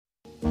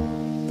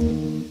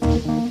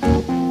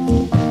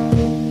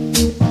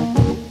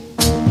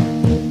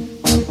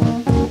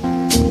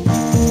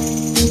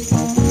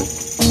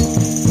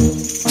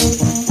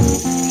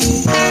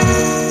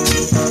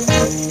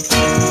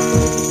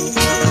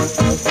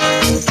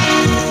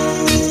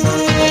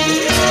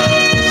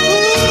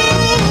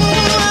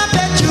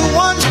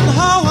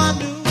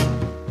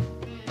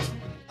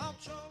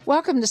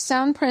Welcome to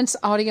Soundprints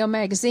Audio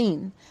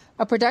Magazine,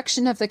 a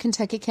production of the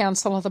Kentucky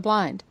Council of the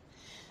Blind.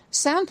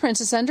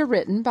 Soundprints is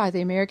underwritten by the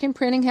American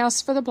Printing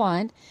House for the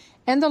Blind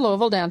and the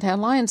Louisville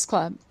Downtown Lions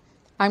Club.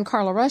 I'm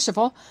Carla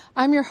Ruschival.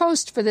 I'm your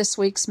host for this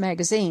week's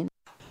magazine.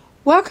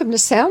 Welcome to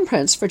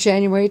Soundprints for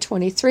January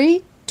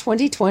 23,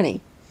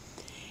 2020.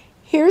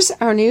 Here's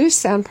our new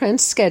Soundprints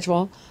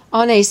schedule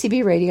on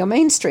ACB Radio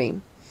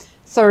Mainstream.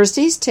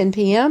 Thursdays, 10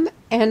 p.m.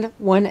 and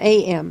 1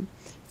 a.m.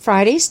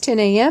 Fridays, 10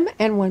 a.m.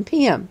 and 1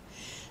 p.m.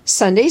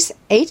 Sundays,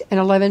 8 and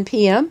 11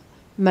 p.m.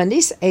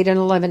 Mondays, 8 and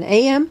 11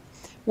 a.m.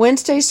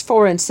 Wednesdays,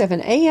 4 and 7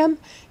 a.m.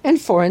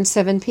 and 4 and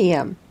 7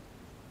 p.m.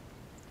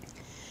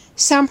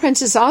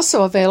 Soundprints is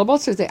also available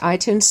through the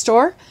iTunes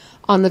Store,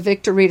 on the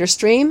Victor Reader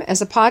Stream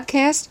as a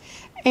podcast,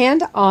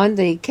 and on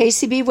the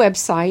KCB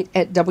website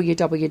at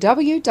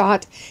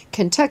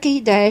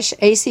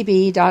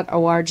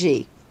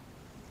www.kentucky-acb.org.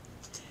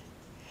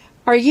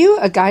 Are you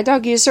a guide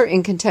dog user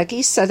in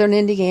Kentucky, Southern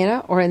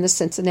Indiana, or in the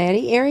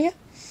Cincinnati area?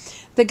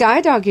 The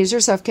Guide Dog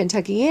Users of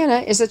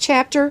Kentuckiana is a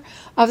chapter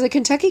of the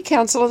Kentucky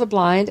Council of the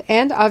Blind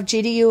and of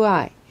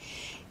GDUI.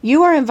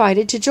 You are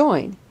invited to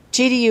join.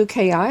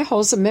 GDUKI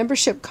holds a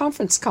membership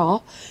conference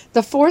call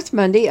the fourth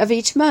Monday of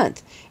each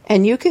month,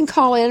 and you can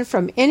call in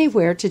from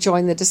anywhere to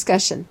join the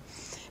discussion.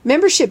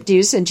 Membership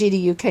dues in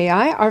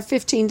GDUKI are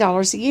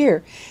 $15 a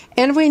year,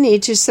 and we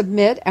need to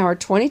submit our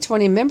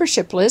 2020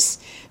 membership lists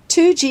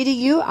to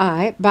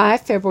GDUI by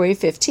February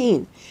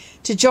 15.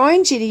 To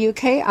join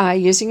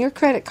GDUKI using your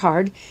credit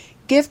card,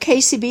 give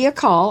KCB a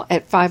call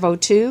at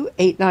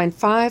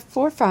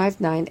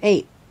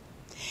 502-895-4598.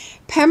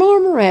 Pamela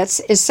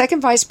Moretz is second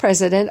vice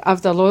president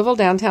of the Louisville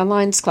Downtown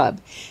Lions Club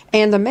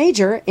and the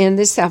major in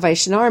the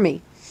Salvation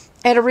Army.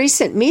 At a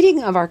recent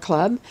meeting of our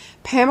club,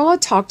 Pamela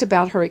talked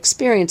about her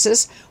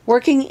experiences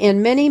working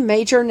in many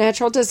major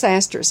natural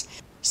disasters,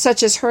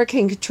 such as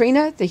Hurricane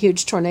Katrina, the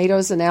huge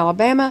tornadoes in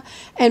Alabama,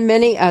 and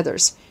many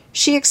others.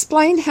 She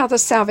explained how the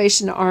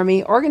Salvation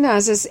Army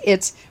organizes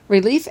its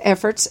relief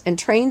efforts and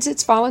trains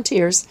its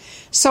volunteers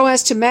so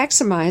as to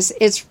maximize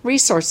its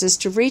resources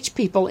to reach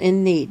people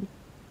in need.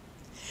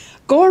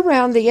 Go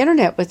around the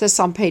internet with us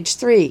on page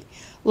 3.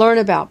 Learn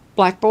about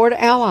Blackboard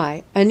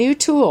Ally, a new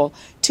tool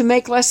to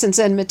make lessons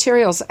and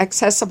materials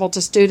accessible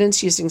to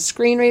students using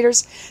screen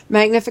readers,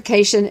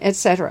 magnification,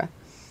 etc.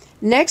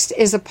 Next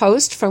is a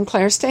post from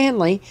Claire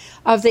Stanley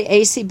of the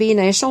ACB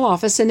National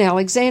Office in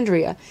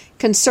Alexandria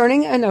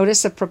concerning a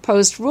notice of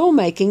proposed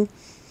rulemaking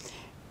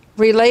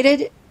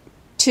related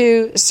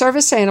to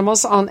service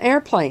animals on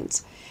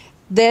airplanes.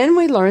 Then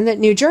we learn that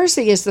New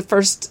Jersey is the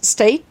first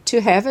state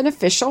to have an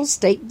official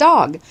state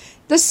dog,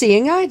 the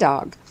Seeing Eye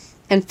Dog.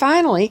 And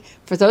finally,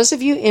 for those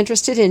of you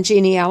interested in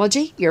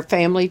genealogy, your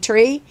family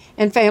tree,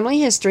 and family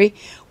history,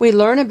 we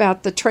learn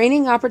about the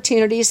training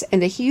opportunities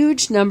and a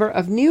huge number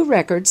of new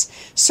records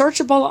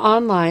searchable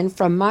online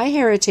from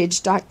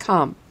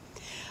myheritage.com.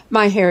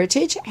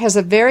 MyHeritage has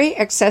a very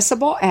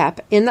accessible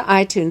app in the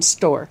iTunes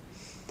Store.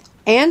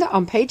 And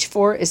on page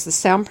 4 is the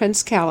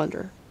Soundprints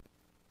calendar.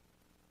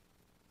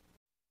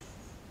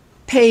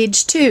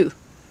 Page 2.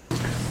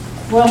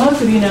 Well,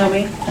 most of you know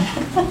me.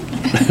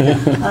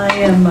 I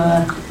am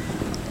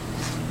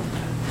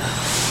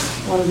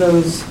one of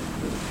those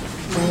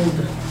old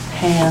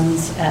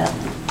hands at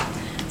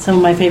some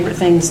of my favorite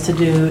things to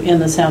do in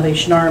the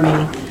Salvation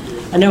Army.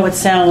 I know it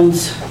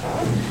sounds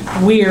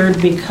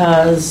weird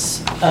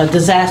because a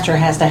disaster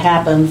has to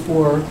happen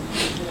for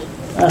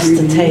us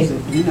to take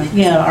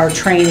our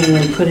training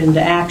and put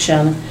into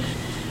action.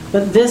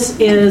 But this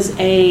is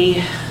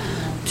a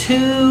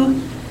 2,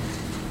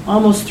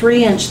 almost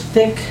 3-inch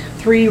thick,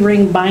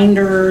 3-ring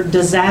binder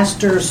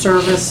disaster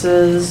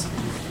services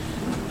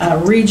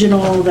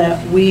regional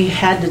that we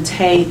had to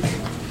take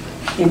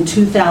in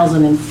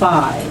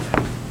 2005.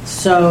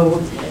 So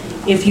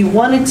if you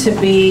wanted to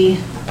be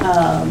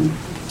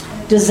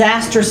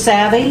disaster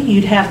savvy,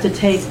 you'd have to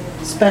take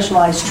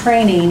specialized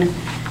training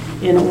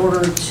in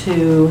order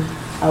to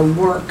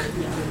work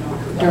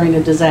during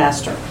a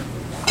disaster.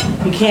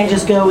 You can't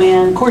just go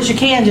in, of course you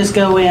can just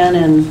go in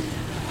and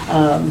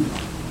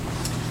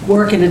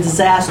work in a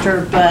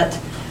disaster, but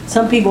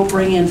some people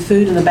bring in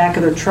food in the back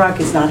of their truck.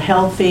 It's not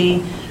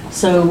healthy.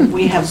 So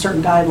we have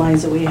certain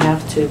guidelines that we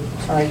have to,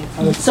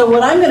 So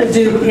what I'm going to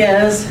do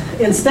is,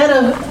 instead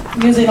of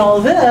using all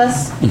of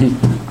this,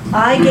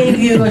 I gave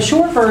you a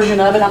short version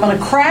of it. I'm going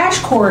to crash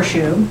course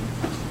you.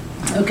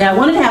 Okay, I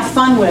wanted to have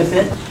fun with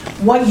it.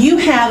 What you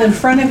have in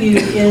front of you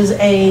is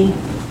a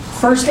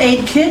first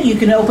aid kit. You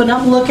can open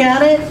up and look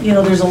at it. You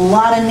know, there's a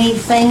lot of neat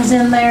things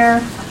in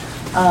there.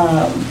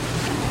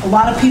 A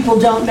lot of people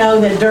don't know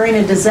that during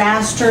a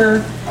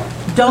disaster,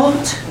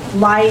 don't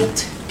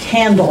light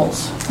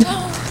candles.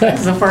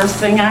 That's the first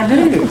thing I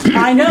do.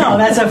 I know,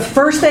 that's the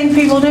first thing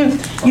people do.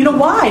 You know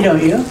why,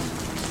 don't you?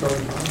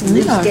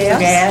 The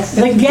gas.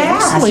 The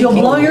gas. You'll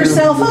blow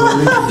yourself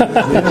up.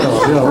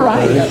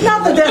 Right.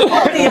 Not that that's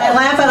funny. I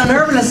laugh at an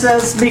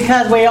urbanist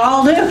because we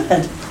all do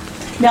it.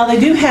 Now, they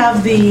do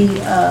have the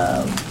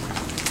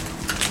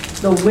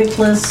the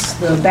wickless,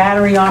 the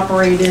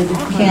battery-operated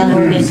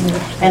candles,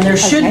 and there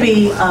should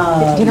be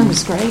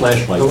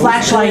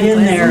flashlight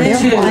in there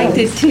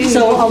too.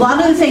 So a lot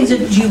of the things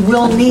that you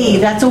will need,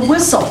 that's a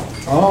whistle.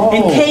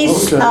 In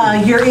case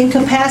you're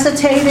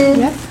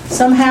incapacitated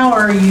somehow,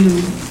 or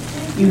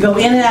you go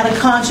in and out of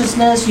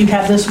consciousness, you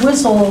have this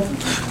whistle,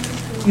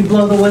 you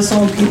blow the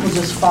whistle and people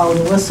just follow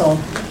the whistle.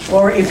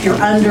 Or if you're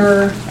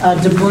under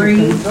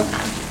debris,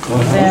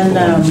 then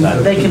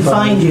they can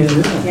find you.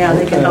 Yeah,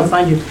 they can help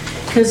find you.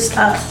 Because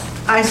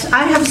I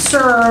have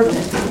served,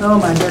 oh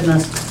my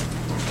goodness,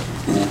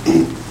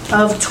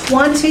 of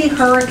 20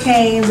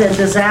 hurricanes and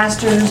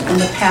disasters in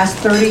the past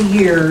 30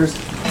 years,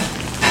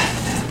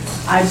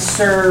 I've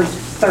served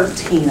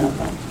 13 of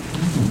them.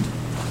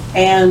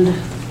 And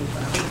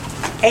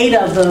 8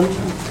 of them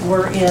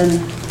were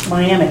in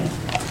Miami.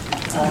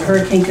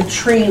 Hurricane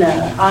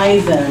Katrina,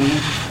 Ivan,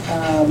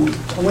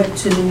 I went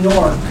to New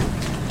York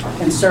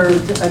and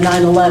served a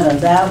 9/11.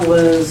 That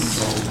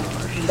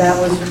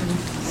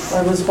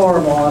was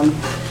horrible. I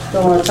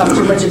don't want to talk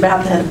too much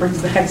about that. It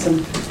brings back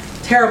some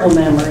terrible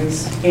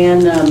memories.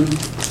 And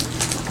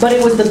but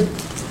it was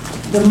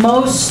the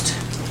most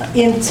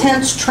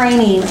intense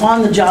training,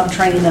 on the job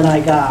training that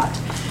I got.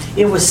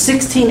 It was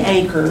 16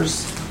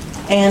 acres,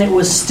 and it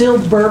was still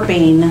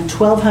burping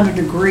 1,200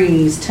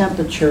 degrees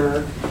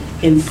temperature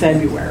in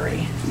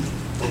February.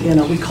 You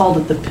know, we called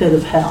it the pit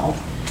of hell.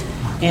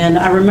 And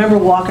I remember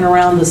walking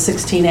around the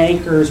 16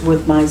 acres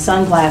with my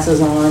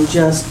sunglasses on,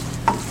 just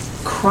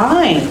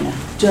crying,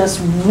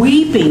 just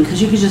weeping,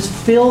 because you could just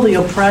feel the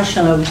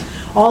oppression of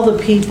all the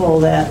people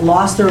that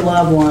lost their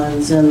loved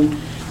ones. And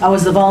I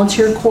was the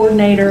volunteer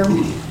coordinator,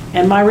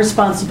 and my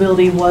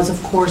responsibility was,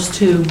 of course,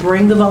 to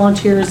bring the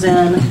volunteers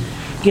in,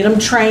 get them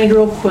trained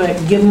real quick,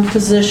 give them a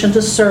position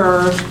to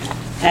serve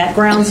at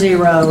Ground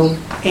Zero,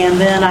 and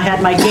then I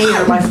had my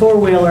Gator, my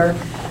four-wheeler,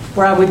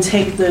 where I would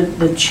take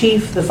the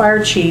chief, the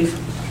fire chief,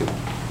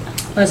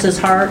 bless his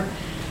heart.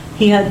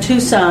 He had 2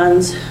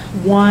 sons,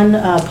 one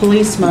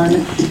policeman,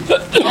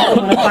 and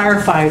one a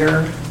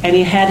firefighter, and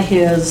he had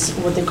his,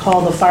 what they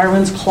call the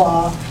fireman's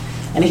claw,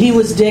 and he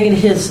was digging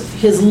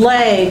his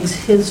legs,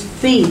 his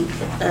feet,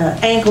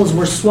 ankles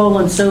were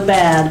swollen so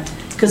bad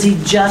because he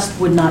just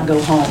would not go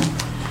home.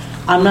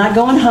 I'm not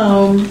going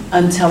home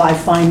until I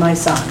find my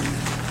son.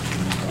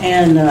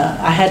 And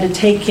I had to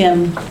take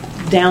him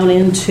down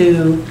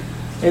into,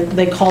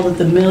 they called it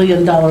the $1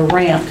 million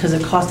ramp, because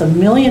it cost $1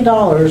 million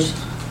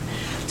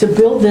to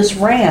build this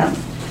ramp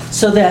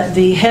so that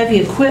the heavy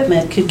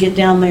equipment could get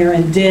down there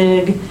and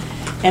dig.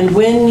 And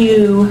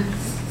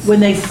when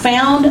they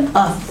found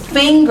a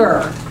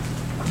finger,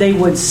 they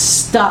would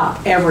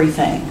stop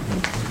everything.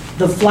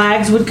 The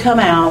flags would come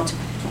out,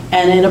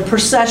 and in a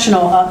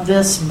processional up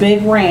this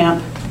big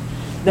ramp,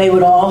 they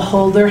would all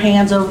hold their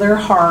hands over their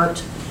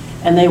heart,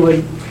 and they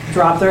would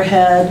drop their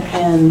head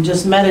and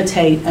just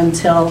meditate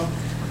until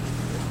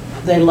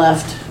they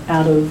left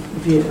out of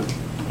view.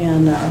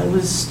 And it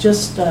was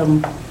just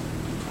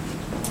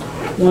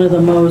one of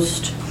the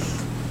most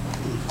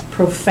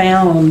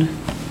profound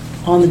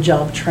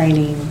on-the-job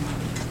training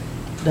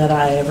that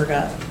I ever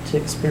got to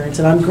experience.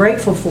 And I'm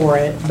grateful for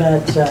it,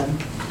 but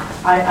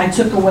I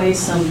took away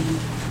some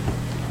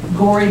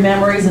gory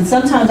memories, and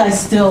sometimes I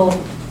still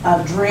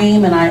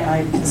dream and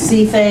I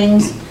see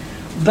things,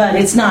 but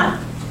it's not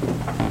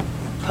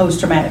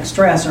post-traumatic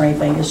stress or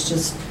anything. It's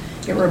just,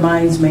 it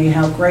reminds me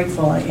how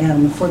grateful I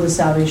am for the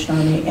Salvation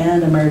Army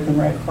and American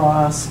Red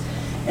Cross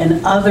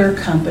and other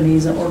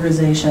companies and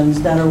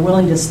organizations that are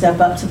willing to step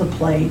up to the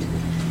plate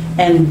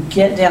and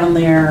get down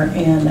there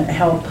and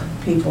help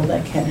people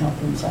that can't help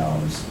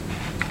themselves.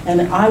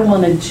 And I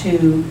wanted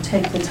to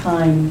take the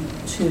time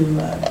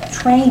to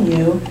train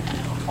you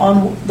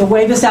on the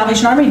way the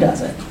Salvation Army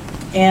does it.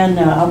 And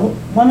I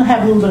want to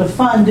have a little bit of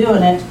fun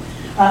doing it.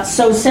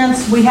 So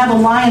since we have a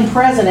Lion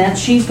president,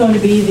 she's going to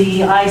be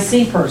the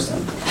IC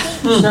person.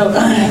 So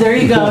there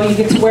you go. You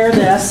get to wear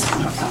this.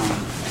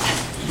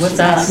 What's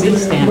IC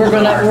stand for? We're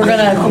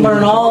gonna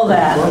learn all of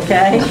that.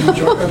 Okay.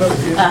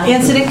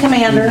 Incident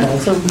commander.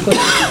 So we put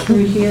it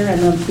through here and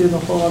then through the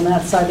hole on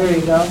that side. There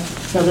you go.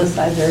 So this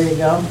side. There you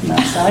go. On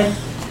that side.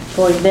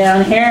 Going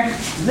down here.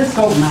 This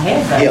goes my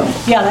head back.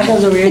 Yeah, that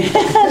goes over your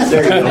head.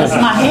 There you go. That's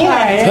my head. All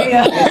right,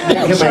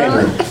 there you go.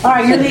 Commander. All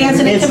right, you're the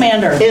incident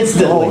commander.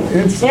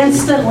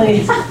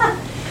 Instantly.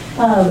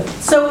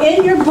 So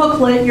in your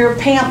booklet, your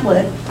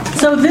pamphlet,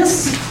 so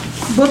this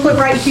booklet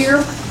right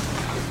here,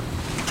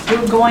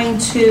 we're going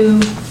to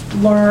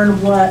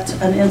learn what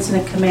an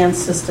incident command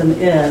system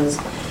is.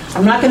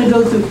 I'm not going to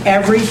go through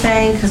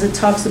everything because it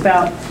talks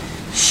about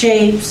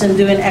shapes and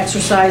doing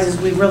exercises.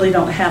 We really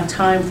don't have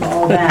time for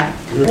all that.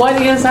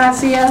 What is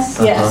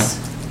ICS? Yes.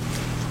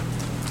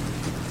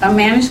 A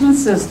management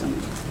system.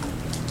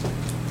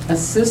 A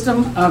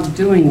system of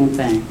doing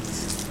things.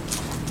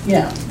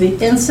 Yeah, the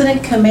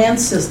Incident Command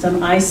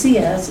System,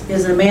 ICS,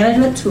 is a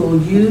management tool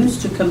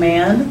used to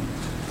command,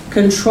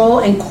 control,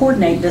 and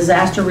coordinate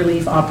disaster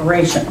relief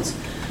operations.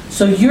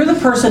 So you're the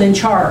person in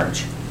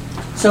charge.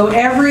 So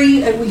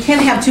we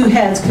can't have 2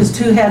 heads, because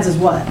 2 heads is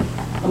what?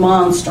 A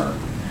monster.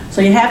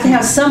 So you have to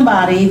have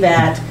somebody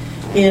that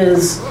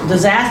is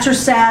disaster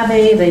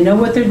savvy, they know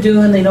what they're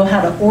doing, they know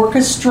how to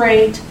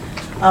orchestrate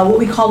what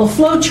we call a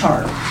flow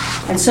chart.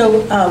 And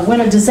so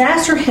when a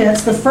disaster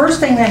hits, the first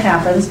thing that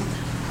happens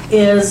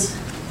is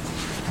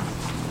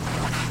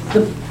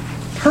the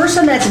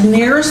person that's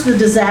nearest the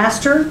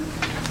disaster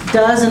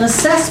does an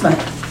assessment.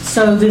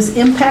 So this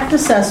impact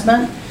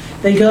assessment,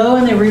 they go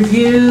and they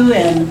review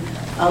and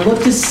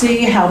look to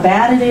see how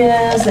bad it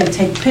is. They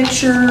take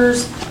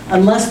pictures,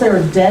 unless there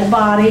are dead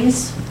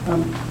bodies,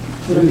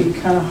 it'll be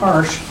kind of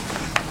harsh.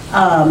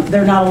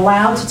 They're not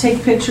allowed to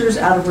take pictures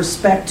out of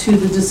respect to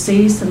the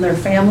deceased and their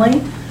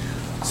family.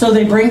 So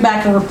they bring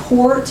back a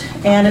report,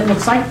 and it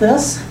looks like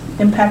this,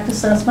 impact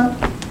assessment.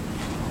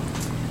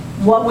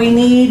 What we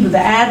need, the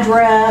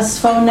address,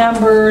 phone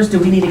numbers, do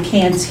we need a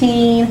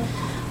canteen?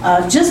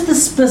 Just the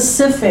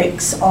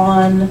specifics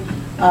on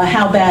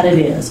how bad it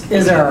is.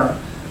 Is there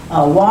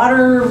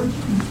water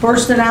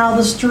bursting out of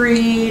the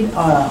street?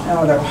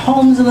 Are there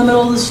homes in the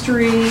middle of the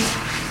street?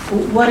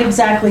 What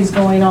exactly is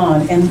going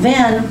on? And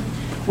then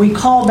we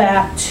call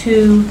back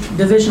to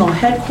divisional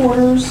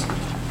headquarters,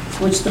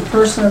 which the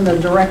person, the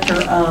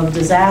director of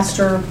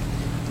disaster,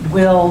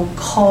 will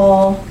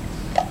call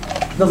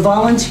the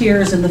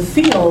volunteers in the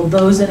field,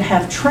 those that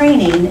have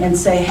training, and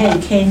say, hey,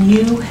 can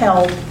you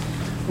help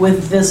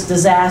with this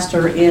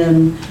disaster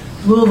in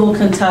Louisville,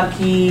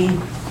 Kentucky?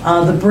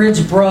 The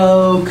bridge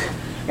broke,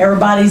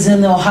 everybody's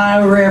in the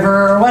Ohio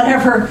River, or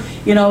whatever.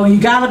 You know, you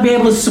got to be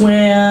able to swim,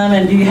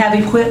 and do you have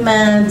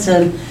equipment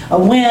and a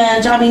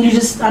winch? I mean,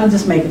 I'm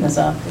just making this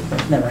up.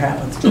 It never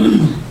happens.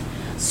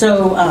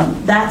 So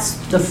that's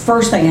the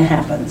first thing that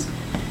happens.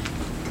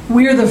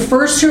 We're the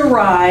first to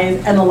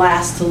arrive and the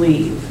last to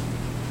leave.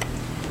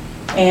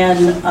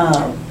 And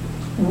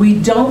we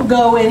don't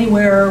go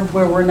anywhere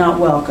where we're not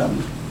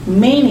welcome.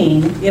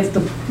 Meaning,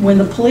 when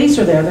the police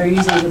are there, they're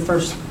usually the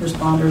first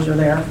responders are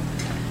there,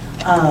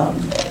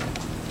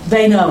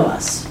 they know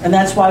us. And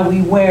that's why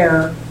we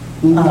wear,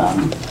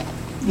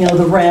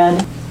 the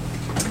red.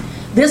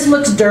 This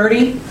looks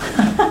dirty.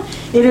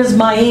 It is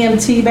my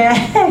EMT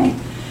bag,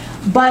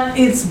 but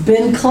it's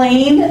been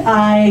cleaned.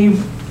 I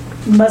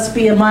must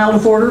be a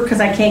mild hoarder because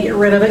I can't get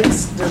rid of it.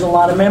 There's a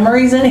lot of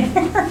memories in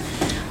here.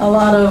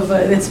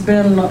 It's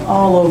been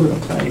all over the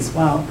place.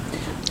 Wow.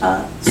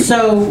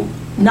 So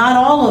not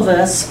all of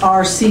us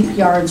are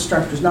CPR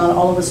instructors. Not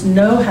all of us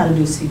know how to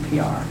do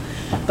CPR.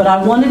 But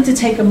I wanted to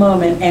take a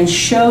moment and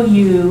show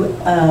you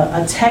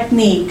a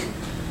technique.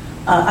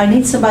 I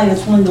need somebody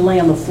that's willing to lay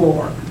on the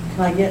floor.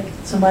 Can I get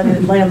somebody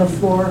to lay on the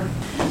floor?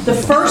 The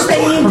first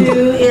thing you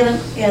do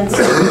in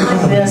something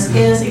like this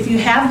is, if you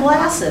have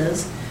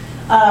glasses,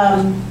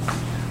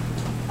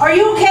 are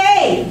you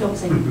okay? Don't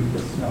say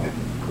no.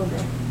 Go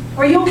there.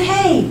 Are you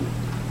okay?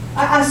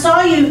 I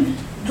saw you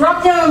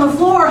drop down on the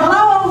floor.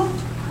 Hello?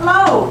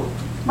 Hello?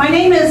 My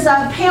name is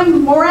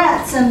Pam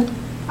Moretz, and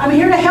I'm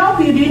here to help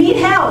you. Do you need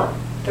help?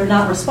 They're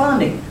not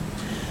responding.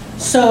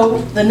 So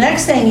the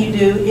next thing you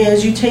do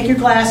is you take your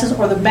glasses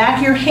or the back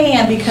of your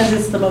hand, because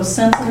it's the most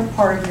sensitive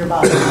part of your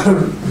body.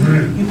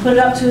 You put it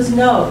up to his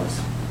nose.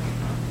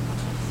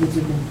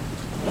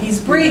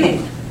 He's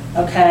breathing,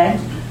 okay?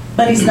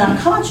 But he's not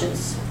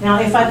conscious. Now,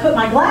 if I put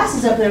my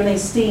glasses up there and they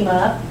steam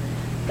up,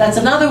 that's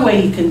another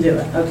way you can do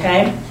it,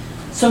 okay?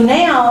 So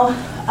now,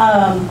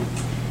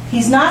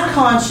 he's not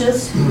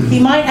conscious. He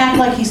might act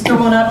like he's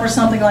throwing up or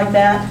something like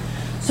that.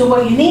 So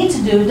what you need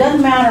to do, it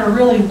doesn't matter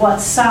really what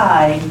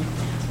side,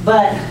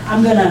 but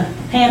I'm going to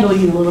handle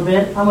you a little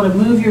bit. I'm going to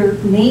move your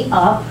knee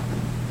up,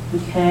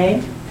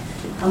 okay?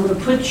 I'm going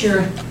to put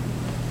your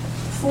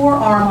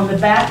forearm on the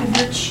back of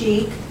your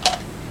cheek,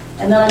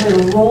 and then I'm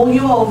going to roll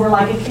you over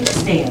like a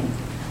kickstand.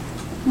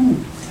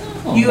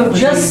 You have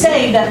just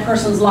saved that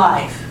person's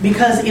life,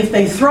 because if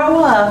they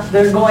throw up,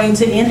 they're going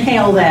to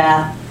inhale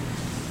that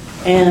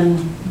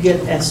and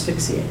get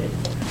asphyxiated.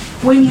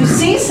 When you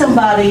see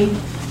somebody,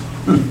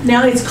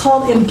 now it's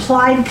called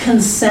implied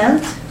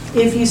consent.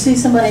 If you see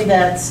somebody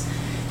that's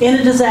in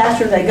a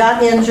disaster, they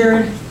got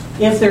injured,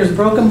 if there's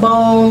broken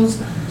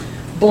bones,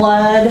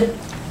 blood,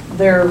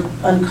 they're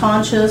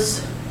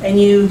unconscious, and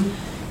you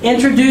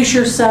introduce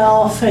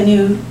yourself and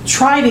you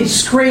try to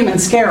scream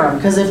and scare them,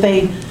 because if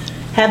they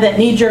have that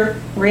knee-jerk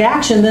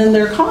reaction, then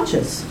they're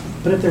conscious.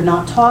 But if they're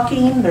not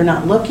talking, they're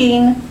not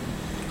looking,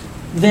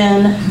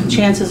 then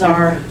chances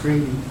are,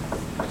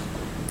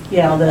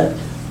 that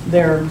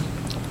they're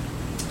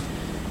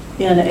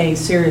in a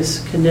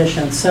serious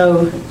condition.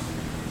 So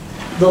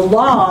the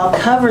law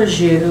covers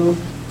you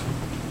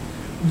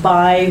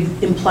by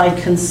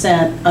implied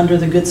consent under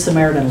the Good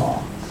Samaritan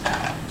law.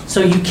 So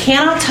you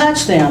cannot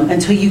touch them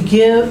until you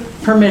give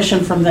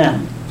permission from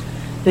them.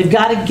 They've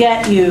got to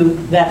get you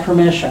that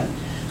permission.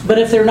 But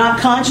if they're not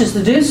conscious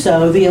to do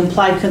so, the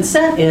implied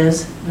consent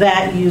is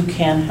that you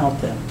can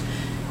help them.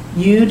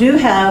 You do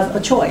have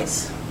a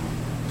choice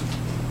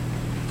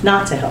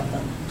not to help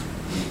them.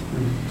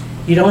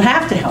 You don't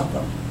have to help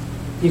them.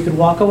 You could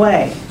walk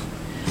away.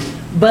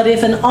 But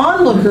if an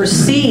onlooker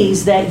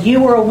sees that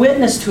you were a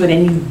witness to it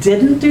and you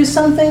didn't do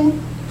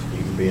something,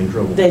 be in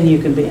trouble then you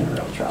can be in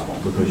real trouble.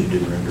 because you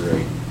didn't render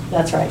aid.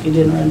 That's right, you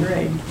didn't render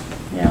aid.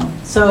 Yeah.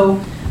 So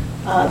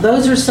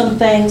those are some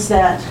things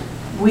that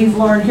we've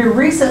learned here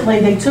recently.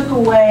 They took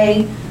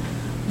away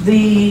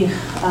the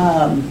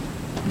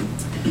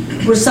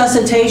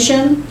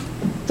resuscitation,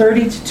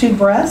 32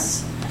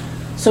 breaths.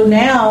 So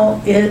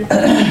now it,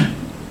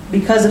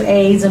 because of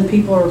AIDS and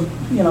people are,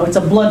 it's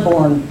a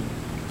bloodborne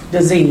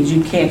disease.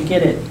 You can't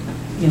get it,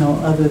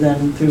 other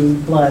than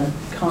through blood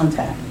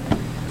contact.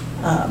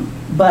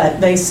 But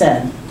they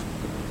said,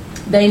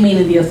 they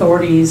meaning the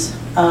authorities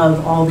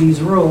of all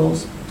these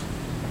rules,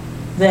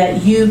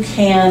 that you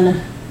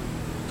can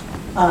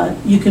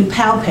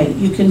palpate,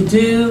 you can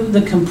do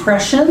the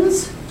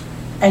compressions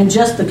and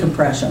just the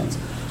compressions,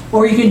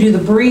 or you can do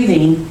the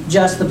breathing,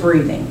 just the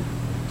breathing.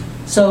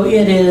 So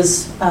it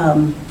is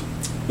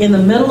in the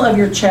middle of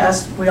your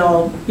chest.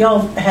 Y'all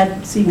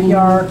had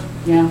CPR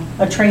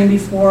training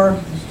before,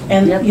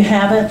 and you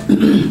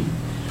haven't.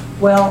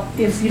 Well,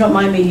 if you don't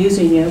mind me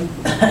using you,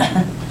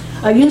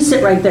 you can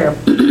sit right there.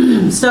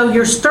 So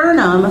your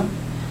sternum,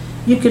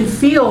 you can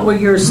feel where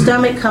your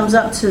stomach comes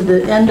up to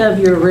the end of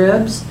your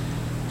ribs.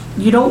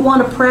 You don't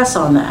want to press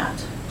on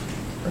that.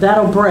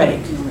 That'll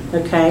break,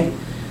 okay?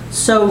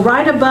 So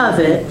right above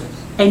it,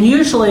 and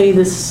usually,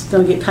 this is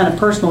going to get kind of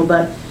personal,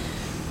 but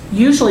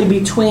usually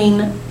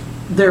between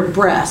their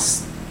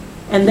breasts.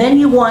 And then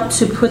you want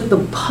to put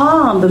the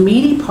palm, the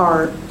meaty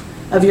part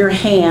of your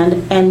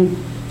hand, and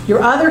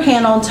your other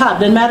hand on top.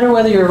 Doesn't matter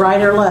whether you're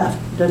right or left.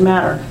 Doesn't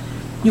matter.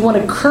 You want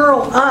to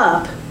curl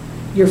up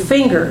your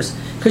fingers,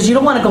 because you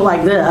don't want to go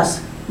like this.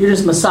 You're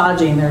just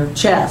massaging their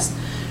chest.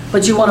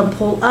 But you want to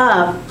pull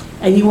up,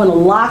 and you want to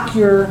lock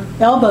your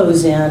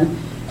elbows in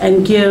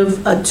and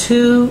give a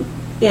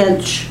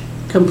 2-inch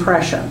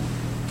compression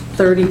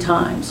 30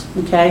 times,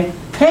 okay?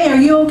 Hey, are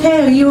you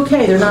okay? Are you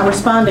okay? They're not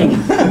responding.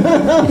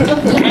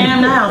 I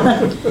am now.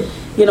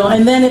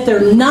 And then if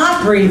they're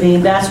not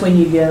breathing, that's when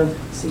you give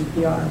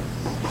CPR.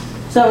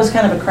 So it was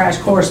kind of a crash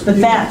course, but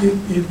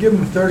You give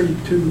them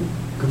 32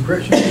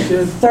 compressions,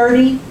 you said?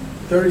 30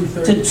 30, to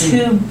 32.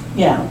 2,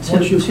 yeah, to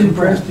Once you 2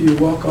 compress, breaths. do you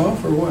walk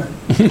off or what?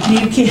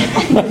 You can.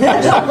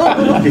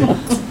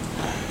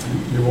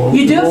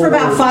 You do it for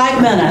about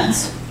 5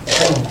 minutes.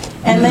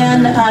 And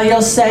then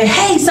you'll say,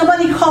 hey,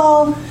 somebody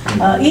call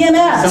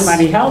EMS.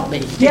 Somebody help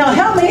me. Yeah,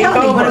 help me.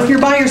 But if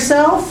you're by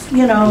yourself,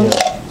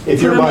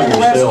 If you're put by them in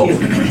yourself,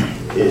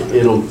 rescue.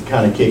 it'll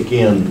kind of kick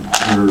in.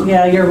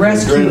 Your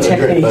rescue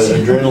techniques.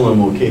 Adrenaline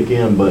will kick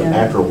in, but Yeah.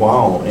 after a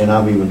while, and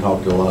I've even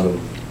talked to a lot of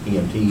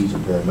EMTs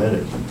and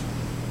paramedics,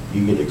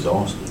 you get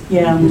exhausted.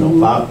 Yeah.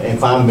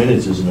 5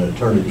 minutes is an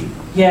eternity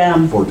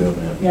Yeah. for doing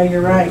that. Yeah,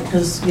 you're right,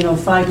 because,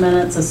 5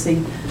 minutes, let's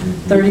see,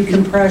 30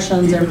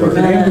 compressions every What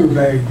ambu minute.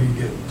 bag do you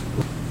get?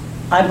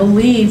 I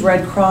believe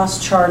Red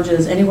Cross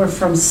charges anywhere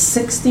from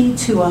 $60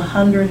 to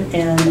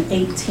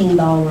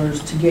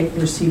 $118 to get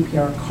your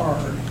CPR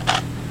card.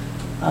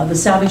 The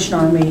Salvation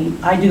Army,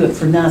 I do it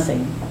for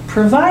nothing,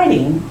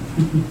 providing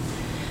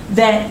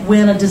that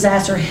when a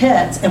disaster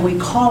hits and we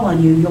call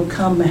on you, you'll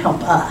come and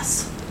help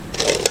us.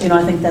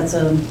 I think that's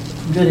a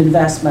good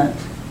investment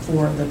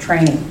for the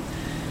training.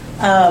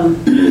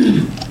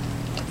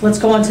 Let's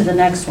go on to the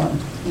next one,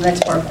 the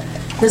next part.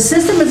 The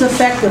system is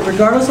effective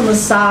regardless of the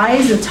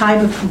size, the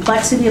type of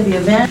complexity of the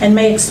event, and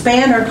may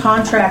expand or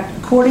contract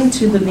according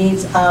to the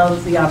needs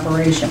of the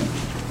operation.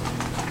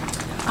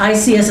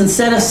 ICS,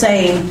 instead of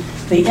saying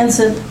the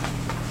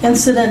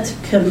incident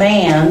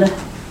command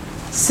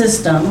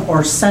system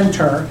or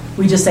center,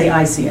 we just say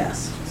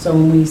ICS. So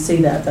when we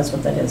see that, that's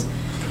what that is.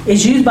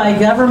 Is used by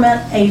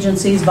government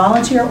agencies,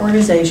 volunteer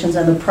organizations,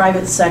 and the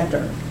private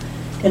sector.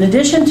 In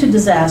addition to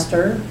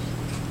disaster,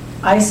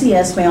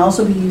 ICS may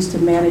also be used to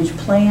manage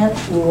planned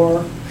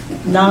or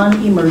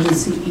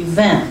non-emergency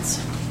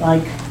events,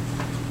 like,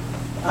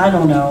 I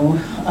don't know,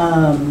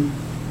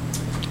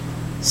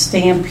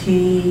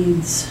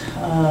 stampedes,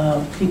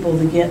 people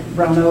that get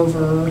run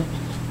over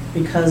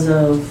because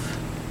of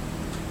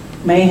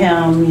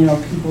mayhem,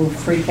 people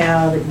freak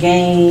out at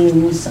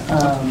games,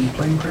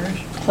 Plane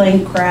crash?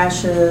 plane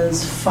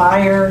crashes,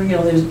 fire,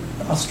 there's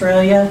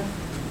Australia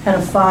had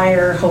a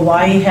fire,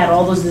 Hawaii had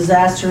all those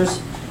disasters.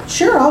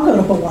 Sure, I'll go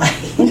to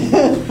Hawaii.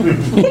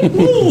 Pick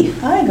me,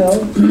 I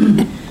go.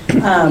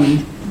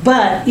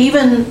 But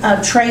even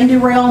train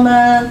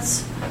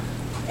derailments,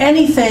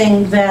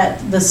 anything that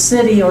the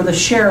city or the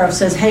sheriff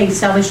says, hey,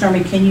 Salvation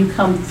Army, can you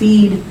come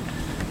feed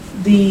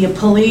the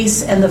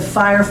police and the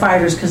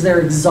firefighters because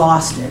they're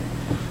exhausted.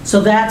 So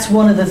that's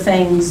one of the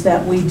things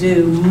that we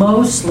do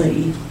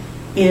mostly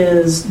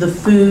is the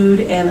food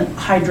and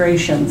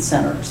hydration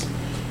centers.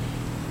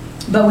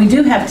 But we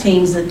do have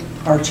teams that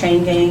are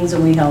chain gangs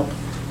and we help,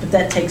 but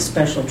that takes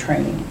special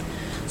training.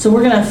 So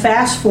we're going to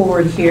fast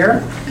forward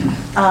here.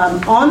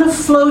 On the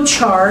flow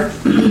chart,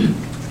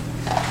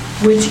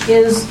 which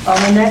is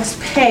on the next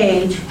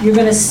page, you're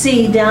going to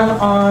see down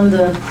on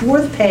the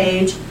 4th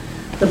page,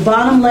 the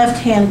bottom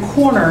left-hand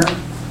corner,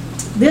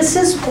 this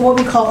is what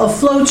we call a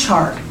flow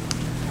chart.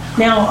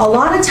 Now, a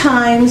lot of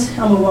times,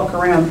 I'm going to walk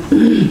around,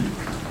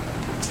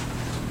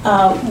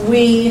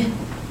 we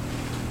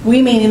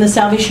we meaning the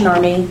Salvation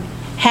Army,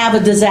 have a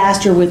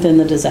disaster within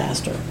the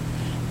disaster.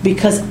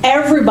 Because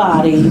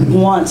everybody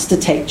wants to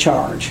take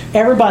charge.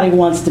 Everybody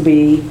wants to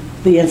be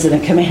the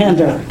incident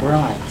commander.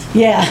 Right.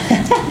 Yeah.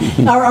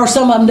 or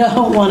some of them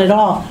don't want it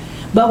all.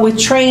 But with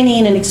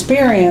training and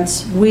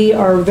experience, we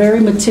are very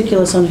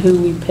meticulous on who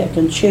we pick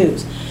and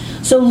choose.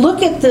 So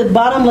look at the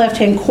bottom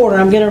left-hand corner.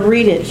 I'm going to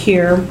read it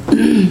here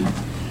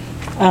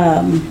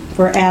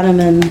for Adam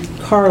and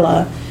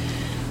Carla.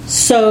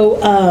 So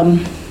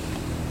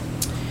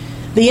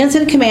the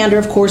incident commander,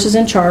 of course, is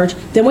in charge.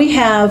 Then we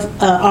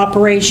have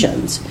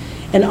operations.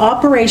 And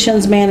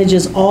operations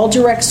manages all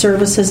direct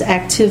services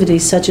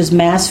activities such as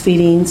mass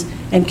feedings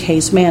and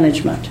case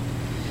management.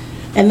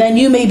 And then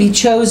you may be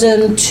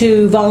chosen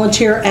to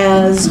volunteer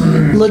as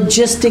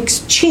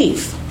logistics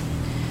chief.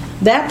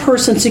 That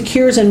person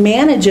secures and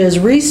manages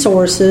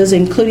resources,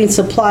 including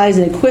supplies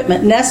and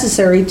equipment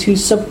necessary to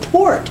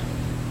support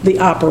the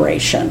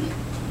operation.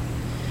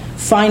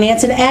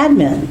 Finance and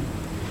admin.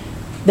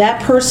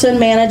 That person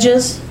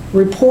manages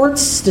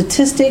reports,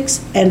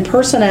 statistics, and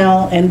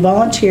personnel and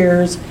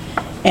volunteers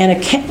and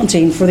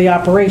accounting for the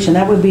operation.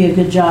 That would be a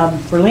good job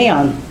for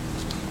Leon.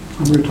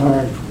 I'm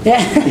retired.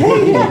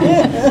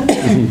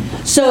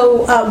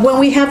 So when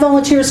we have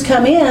volunteers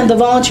come in, the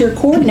volunteer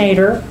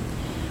coordinator,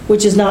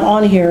 which is not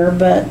on here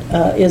but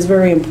is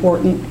very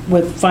important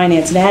with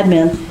finance and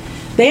admin,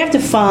 they have to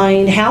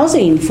find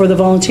housing for the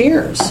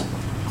volunteers.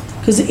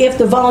 Because if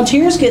the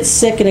volunteers get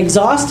sick and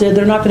exhausted,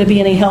 they're not going to be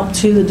any help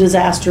to the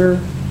disaster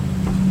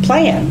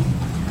plan.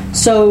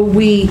 So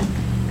we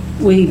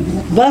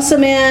bus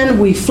them in,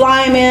 we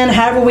fly them in,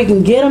 however we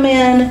can get them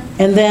in,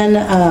 and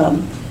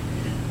then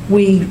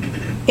we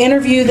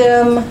interview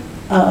them,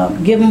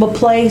 give them a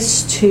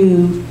place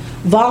to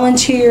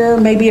volunteer.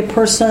 Maybe a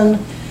person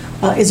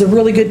is a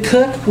really good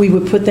cook, we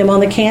would put them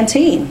on the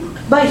canteen.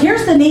 But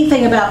here's the neat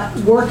thing about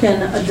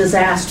working a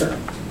disaster.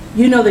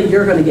 You know that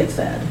you're going to get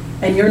fed,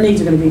 and your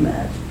needs are going to be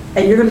met,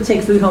 and you're going to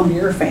take food home to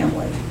your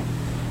family.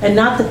 And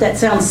not that that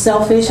sounds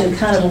selfish in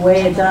kind of a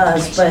way it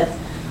does, but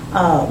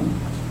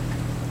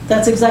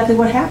that's exactly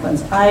what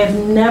happens. I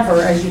have never,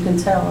 as you can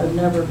tell, I've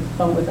never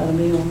gone without a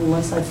meal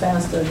unless I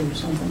fasted or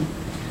something.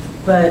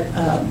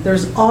 But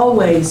there's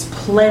always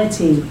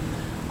plenty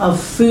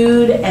of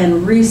food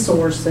and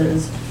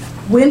resources.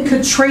 When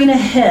Katrina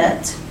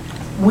hit,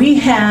 we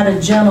had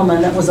a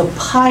gentleman that was a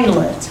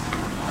pilot,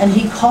 and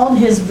he called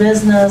his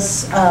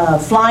business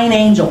Flying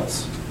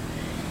Angels.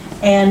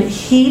 And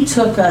he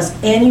took us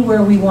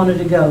anywhere we wanted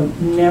to go,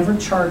 never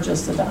charged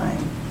us a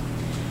dime.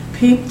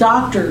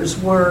 Doctors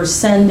were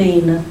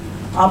sending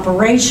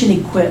operation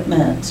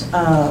equipment,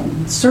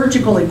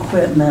 surgical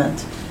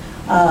equipment.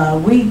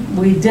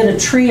 We did a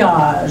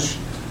triage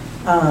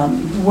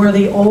where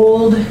the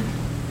old,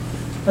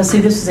 let's see,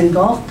 this is in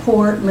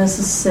Gulfport,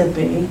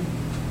 Mississippi,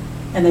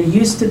 and there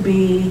used to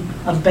be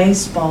a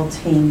baseball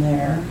team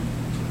there.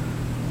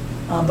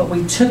 But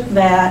we took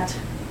that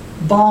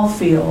ball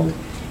field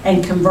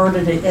and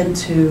converted it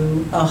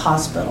into a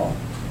hospital.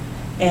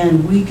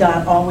 And we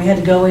had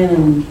to go in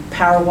and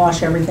power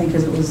wash everything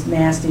because it was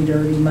nasty,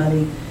 dirty,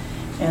 muddy.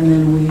 And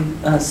then we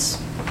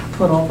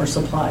put all our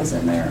supplies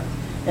in there.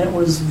 And it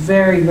was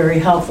very, very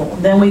helpful.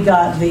 Then we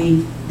got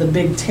the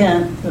big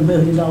tent, the $1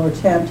 million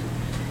tent,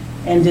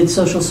 and did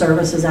social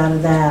services out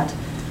of that.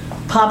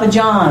 Papa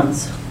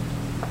John's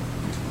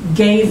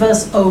gave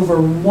us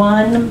over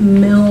 1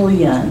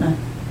 million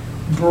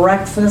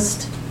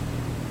breakfast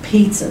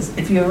pizzas.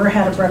 If you ever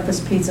had a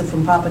breakfast pizza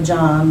from Papa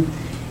John,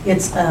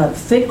 it's a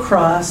thick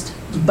crust,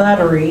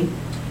 buttery,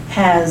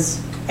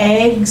 has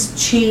eggs,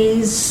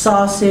 cheese,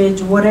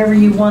 sausage, whatever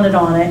you wanted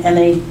on it, and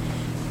they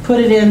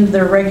put it in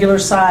their regular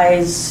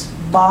size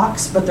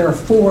box, but there are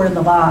 4 in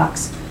the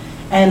box.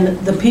 And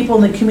the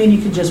people in the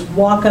community could just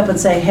walk up and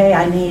say, hey,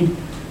 I need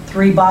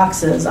 3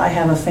 boxes. I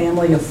have a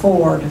family of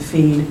 4 to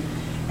feed.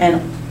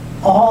 And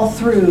all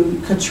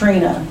through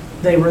Katrina,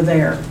 they were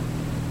there.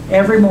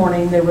 Every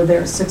morning, they were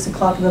there at 6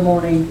 o'clock in the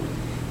morning,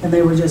 and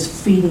they were just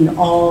feeding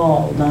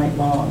all night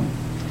long.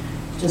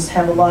 Just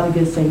have a lot of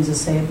good things to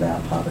say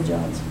about Papa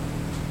John's.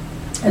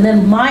 And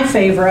then my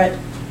favorite,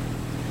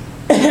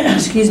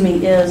 excuse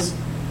me, is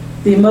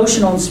the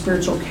emotional and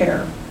spiritual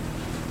care.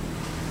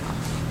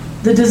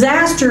 The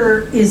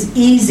disaster is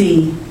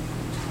easy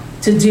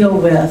to deal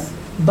with,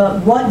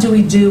 but what do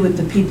we do with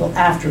the people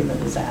after the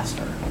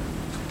disaster?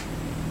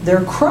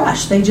 They're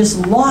crushed. They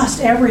just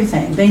lost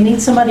everything. They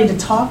need somebody to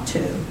talk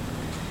to.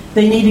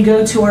 They need to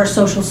go to our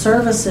social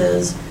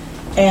services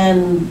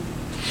and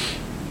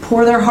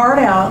pour their heart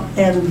out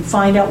and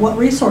find out what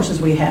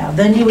resources we have.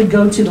 Then you would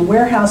go to the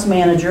warehouse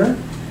manager,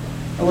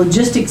 a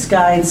logistics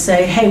guy, and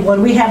say, hey, what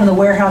do we have in the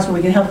warehouse where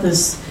we can help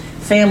this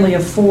family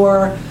of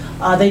 4?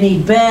 They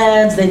need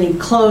beds, they need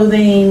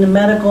clothing,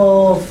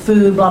 medical,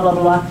 food, blah, blah,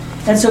 blah.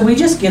 And so we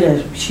just get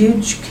a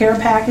huge care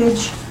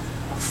package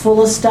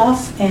full of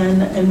stuff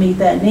and meet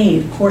that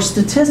need. Of course,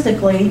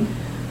 statistically,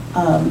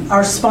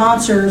 our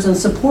sponsors and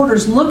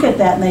supporters look at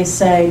that and they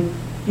say,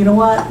 you know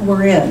what,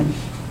 we're in.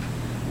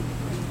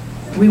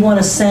 We want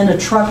to send a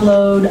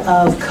truckload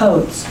of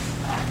coats.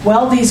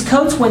 Well, these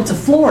coats went to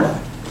Florida.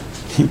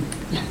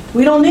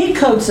 We don't need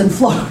coats in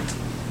Florida.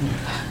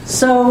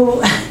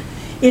 So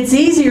it's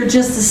easier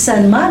just to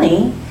send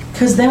money,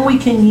 because then we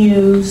can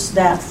use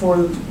that for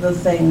the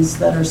things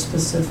that are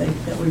specific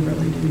that we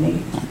really do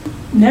need.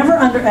 Never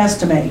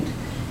underestimate.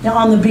 Now,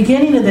 on the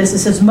beginning of this, it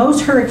says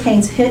most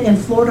hurricanes hit in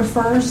Florida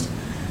first.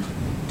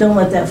 Don't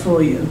let that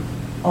fool you.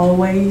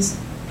 Always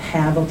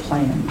have a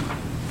plan.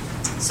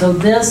 So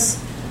this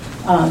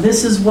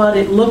is what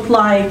it looked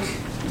like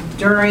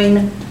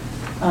during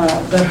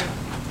the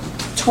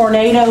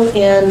tornado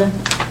in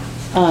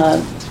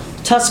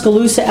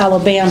Tuscaloosa,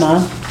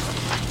 Alabama.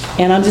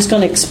 And I'm just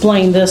going to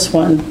explain this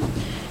one.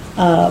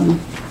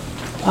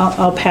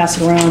 I'll pass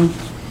it around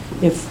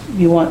if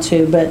you want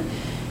to. But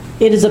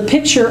it is a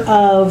picture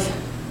of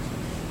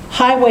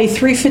Highway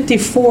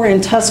 354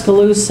 in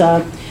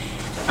Tuscaloosa,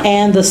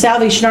 and the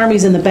Salvation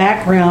Army's in the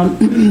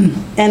background,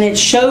 and it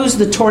shows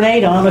the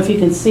tornado. I don't know if you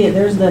can see it.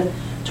 There's the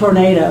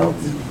tornado.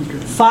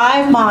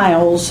 5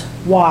 miles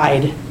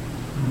wide.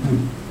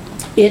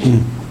 It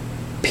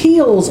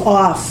peels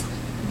off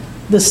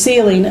the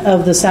ceiling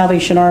of the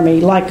Salvation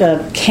Army like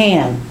a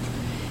can.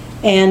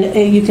 And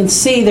you can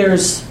see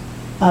there's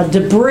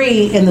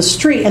debris in the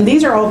street. And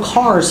these are all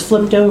cars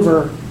flipped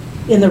over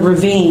in the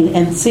ravine.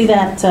 And see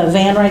that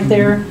van right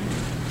there?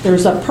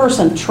 There's a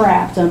person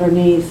trapped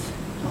underneath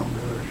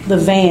the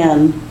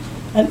van.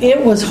 And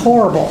it was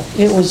horrible.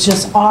 It was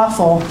just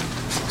awful.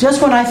 Just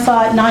when I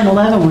thought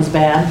 9/11 was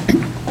bad.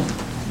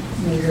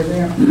 You're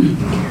there.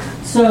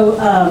 So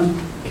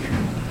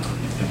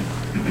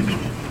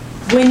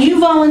when you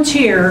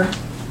volunteer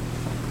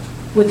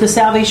with the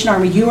Salvation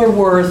Army, you are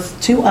worth,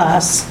 to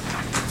us,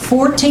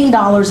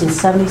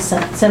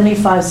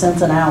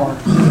 $14.75 an hour.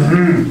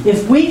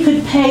 If we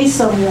could pay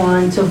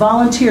someone to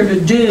volunteer to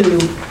do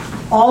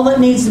all that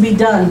needs to be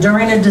done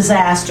during a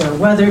disaster,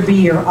 whether it be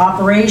your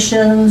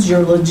operations,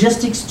 your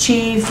logistics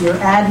chief, your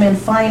admin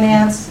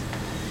finance,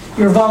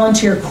 your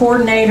volunteer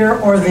coordinator,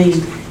 or the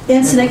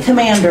incident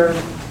commander,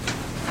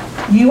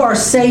 you are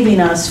saving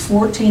us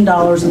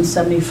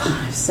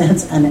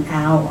 $14.75 an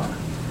hour.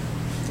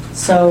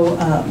 So,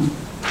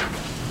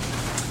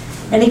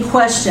 any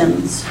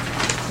questions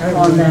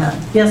on that?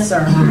 Yes,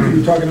 sir.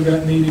 You're talking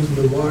about needing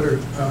the water.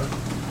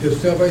 Does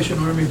Salvation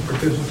Army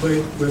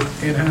participate with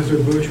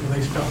Anheuser-Busch when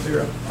they stop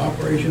their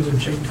operations and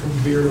change from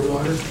beer to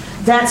water?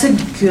 That's a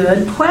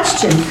good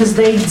question, because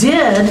they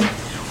did.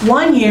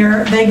 One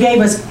year, they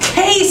gave us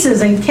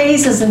cases and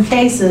cases and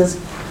cases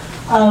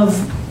of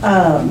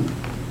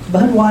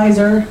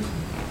Budweiser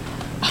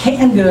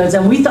canned goods,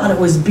 and we thought it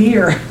was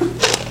beer.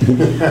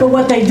 But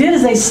what they did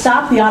is they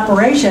stopped the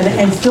operation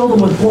and filled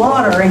them with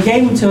water and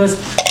gave them to us.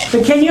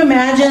 But can you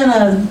imagine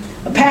a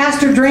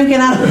pastor drinking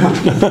out of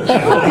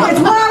it's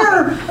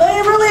water?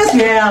 It really is?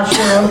 Yeah,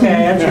 sure,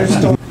 okay, that's your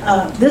story.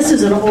 This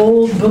is an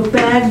old book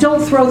bag.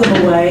 Don't throw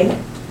them away.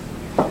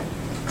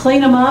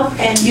 Clean them up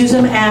and use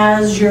them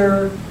as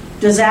your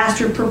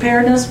disaster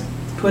preparedness.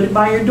 Put it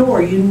by your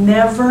door. You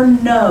never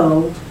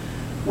know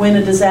when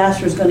a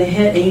disaster is going to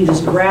hit, and you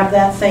just grab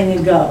that thing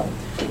and go.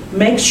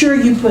 Make sure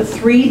you put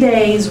 3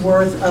 days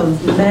worth of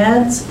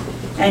meds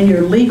and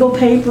your legal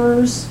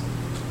papers,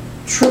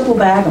 triple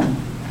bag them,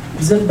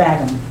 zip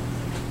bag them,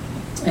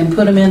 and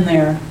put them in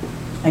there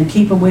and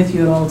keep them with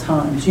you at all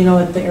times. You know,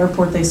 at the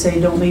airport they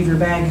say don't leave your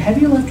bag. Have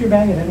you left your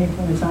bag at any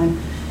point in time?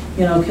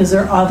 You know, because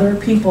there are other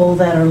people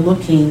that are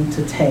looking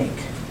to take.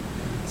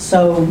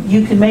 So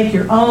you can make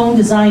your own,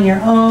 design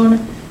your own,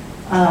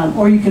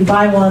 or you can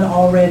buy one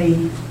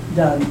already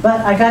done.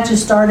 But I got you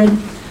started.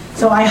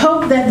 So I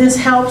hope that this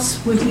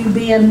helps with you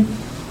being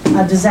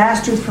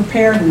disaster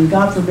prepared, and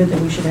God forbid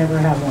that we should ever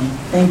have one.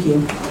 Thank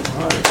you.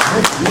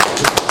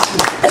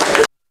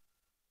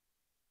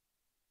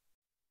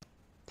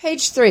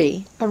 Page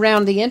 3,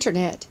 Around the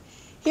Internet.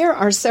 Here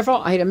are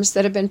several items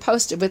that have been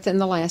posted within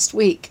the last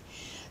week.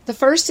 The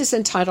first is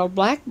entitled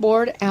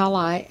Blackboard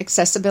Ally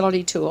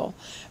Accessibility Tool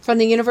from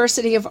the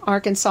University of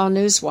Arkansas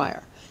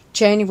Newswire,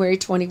 January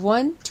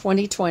 21,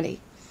 2020.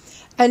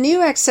 A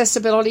new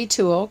accessibility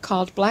tool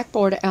called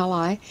Blackboard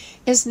Ally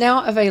is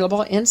now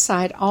available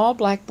inside all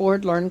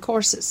Blackboard Learn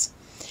courses.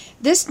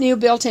 This new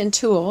built-in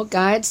tool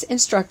guides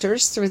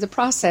instructors through the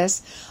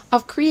process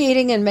of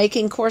creating and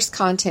making course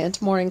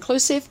content more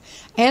inclusive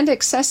and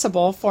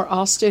accessible for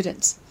all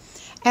students.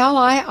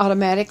 Ally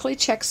automatically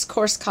checks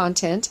course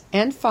content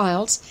and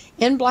files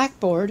in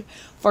Blackboard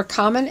for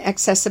common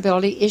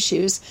accessibility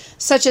issues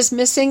such as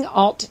missing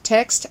alt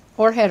text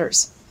or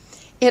headers.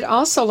 It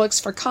also looks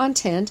for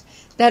content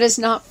that is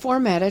not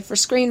formatted for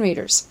screen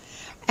readers.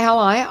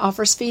 Ally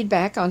offers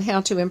feedback on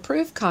how to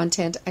improve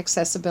content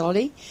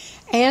accessibility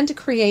and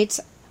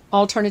creates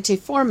alternative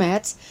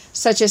formats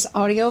such as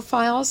audio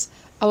files,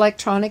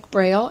 electronic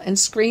braille, and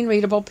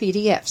screen-readable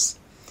PDFs.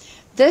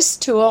 This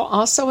tool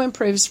also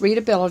improves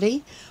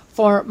readability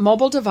for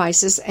mobile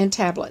devices and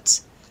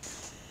tablets.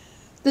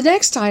 The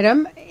next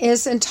item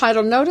is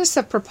entitled Notice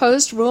of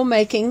Proposed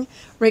Rulemaking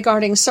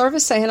Regarding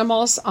Service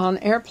Animals on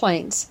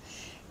Airplanes.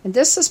 And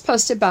this is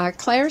posted by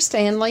Claire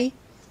Stanley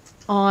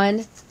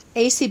on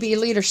ACB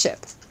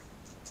Leadership.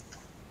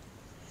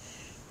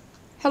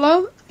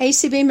 Hello,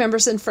 ACB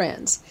members and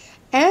friends.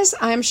 As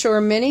I'm sure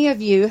many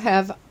of you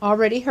have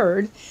already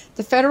heard,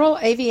 the Federal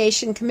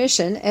Aviation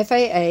Commission,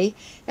 FAA,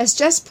 has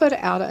just put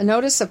out a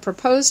notice of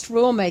proposed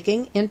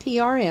rulemaking,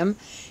 NPRM,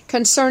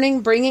 concerning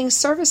bringing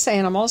service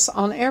animals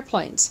on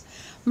airplanes.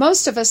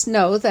 Most of us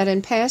know that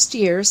in past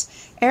years,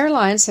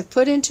 airlines have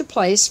put into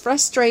place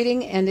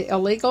frustrating and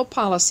illegal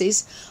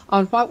policies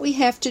on what we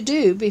have to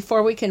do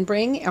before we can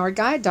bring our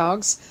guide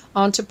dogs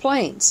onto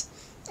planes.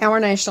 Our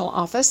national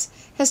office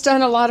has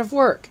done a lot of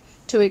work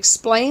to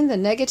explain the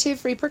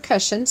negative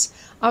repercussions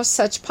of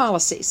such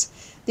policies.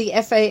 The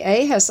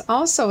FAA has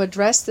also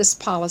addressed this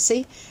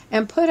policy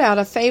and put out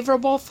a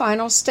favorable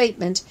final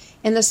statement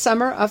in the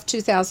summer of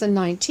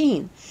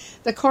 2019.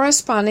 The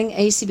corresponding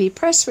ACB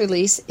press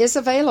release is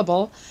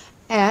available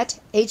at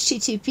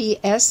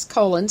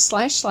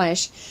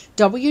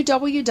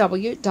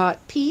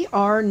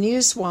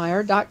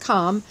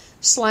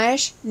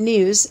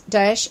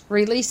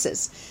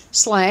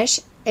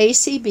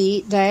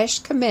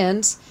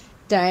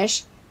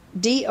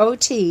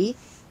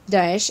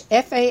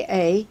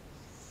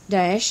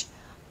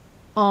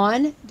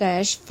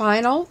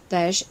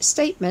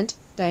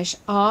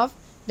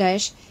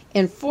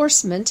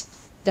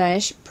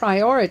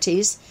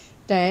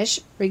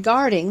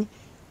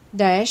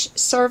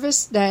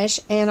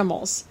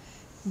regarding-service-animals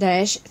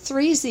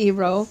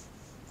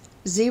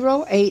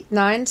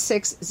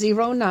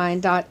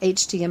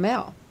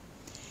 -30089609.html.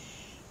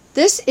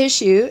 This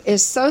issue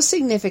is so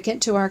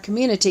significant to our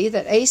community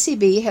that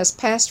ACB has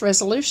passed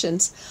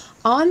resolutions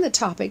on the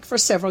topic for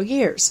several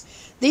years.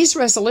 These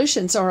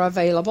resolutions are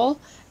available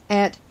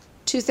at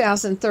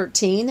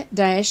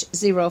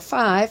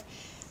 2013-05.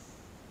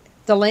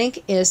 The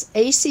link is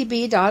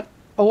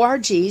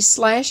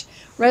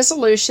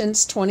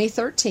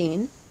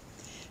acb.org/resolutions2013.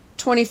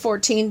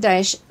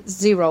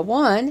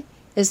 2014-01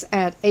 is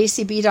at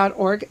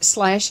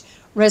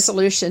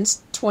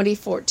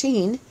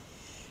acb.org/resolutions2014.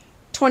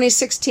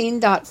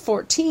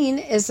 2016.14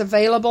 is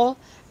available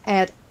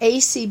at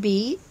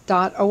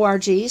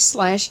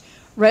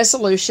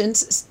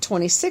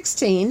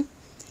acb.org/resolutions2016.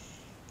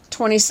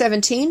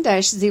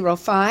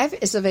 2017-05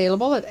 is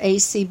available at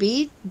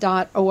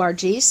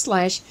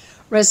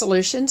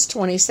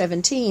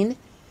acb.org/resolutions2017.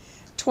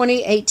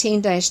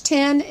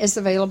 2018-10 is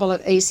available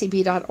at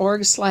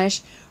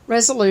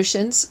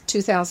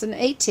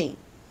acb.org/resolutions2018.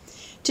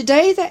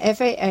 Today, the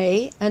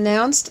FAA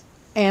announced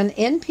an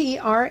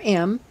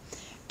NPRM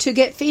to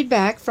get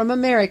feedback from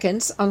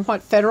Americans on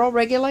what federal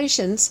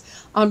regulations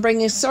on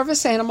bringing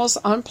service animals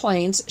on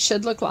planes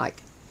should look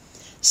like.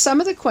 Some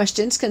of the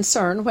questions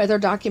concern whether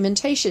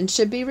documentation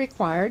should be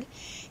required,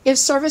 if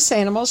service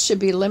animals should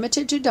be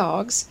limited to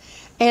dogs,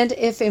 and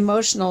if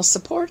emotional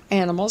support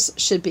animals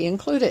should be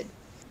included.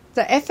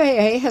 The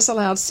FAA has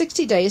allowed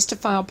 60 days to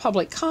file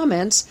public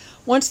comments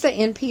once the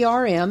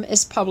NPRM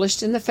is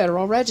published in the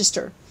Federal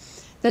Register.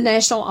 The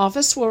National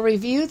Office will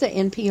review the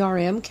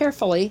NPRM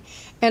carefully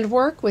and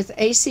work with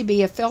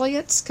ACB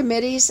affiliates,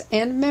 committees,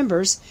 and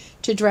members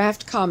to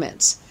draft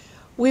comments.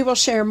 We will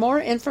share more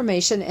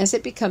information as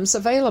it becomes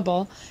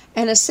available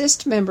and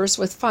assist members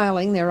with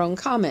filing their own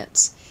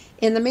comments.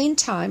 In the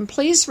meantime,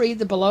 please read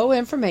the below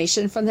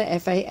information from the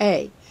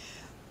FAA.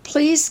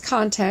 Please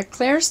contact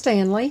Claire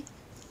Stanley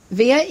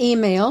via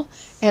email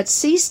at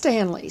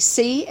cstanley,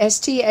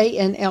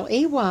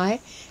 CSTANLEY,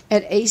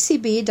 at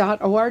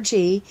acb.org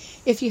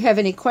if you have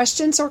any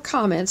questions or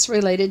comments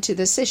related to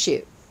this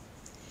issue.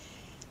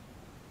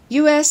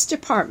 U.S.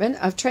 Department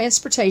of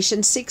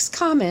Transportation seeks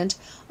comment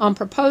on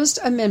proposed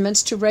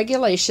amendments to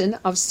regulation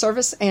of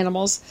service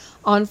animals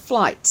on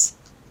flights.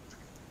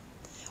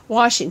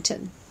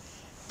 Washington.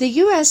 The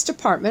U.S.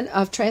 Department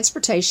of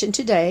Transportation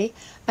today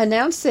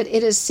announced that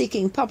it is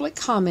seeking public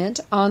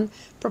comment on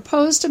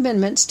proposed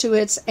amendments to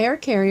its Air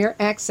Carrier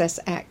Access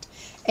Act,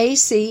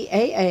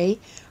 ACAA,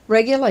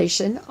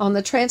 regulation on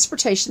the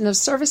transportation of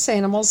service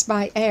animals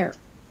by air.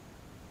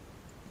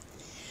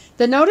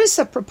 The notice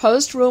of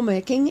proposed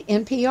rulemaking,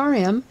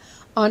 NPRM,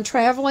 on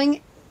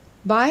traveling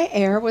by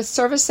air with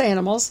service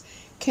animals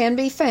can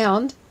be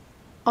found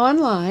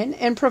online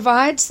and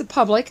provides the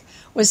public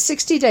with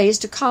 60 days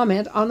to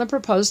comment on the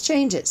proposed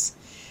changes.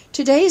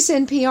 Today's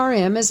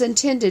NPRM is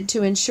intended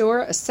to ensure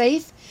a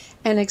safe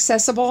and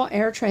accessible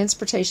air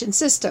transportation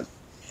system.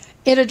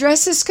 It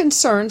addresses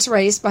concerns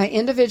raised by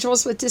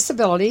individuals with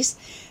disabilities,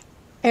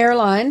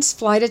 airlines,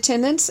 flight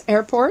attendants,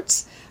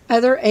 airports,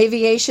 other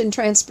aviation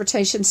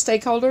transportation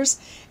stakeholders,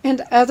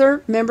 and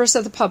other members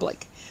of the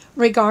public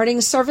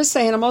regarding service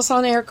animals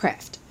on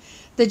aircraft.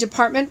 The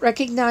department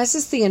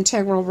recognizes the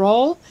integral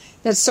role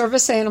that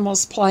service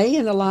animals play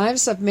in the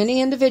lives of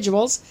many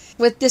individuals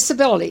with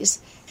disabilities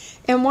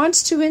and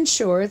wants to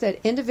ensure that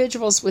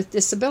individuals with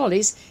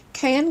disabilities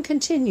can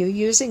continue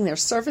using their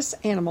service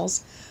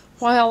animals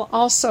while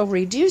also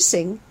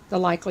reducing the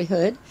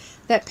likelihood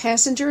that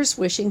passengers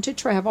wishing to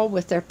travel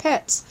with their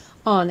pets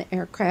on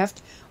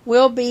aircraft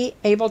will be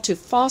able to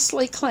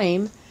falsely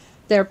claim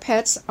their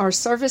pets are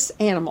service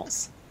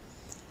animals.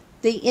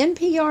 The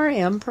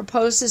NPRM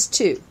proposes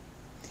to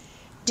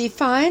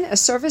Define a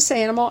service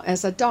animal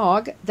as a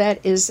dog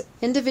that is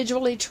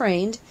individually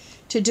trained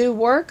to do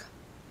work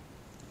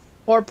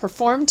or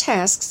perform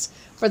tasks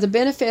for the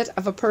benefit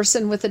of a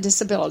person with a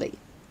disability.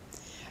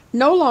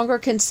 No longer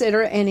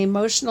consider an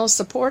emotional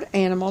support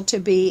animal to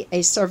be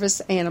a service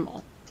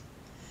animal.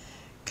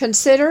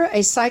 Consider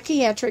a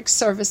psychiatric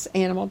service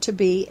animal to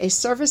be a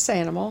service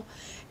animal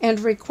and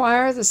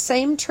require the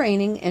same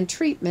training and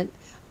treatment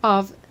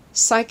of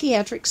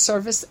psychiatric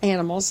service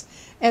animals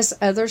as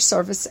other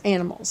service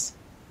animals.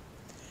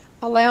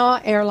 Allow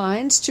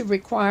airlines to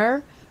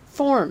require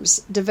forms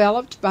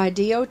developed by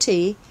DOT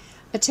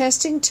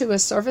attesting to a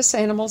service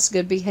animal's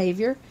good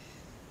behavior,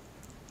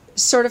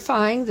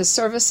 certifying the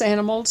service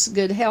animal's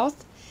good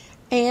health,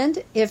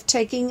 and, if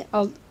taking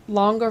a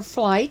longer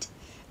flight,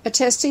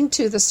 attesting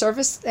to the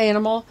service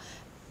animal,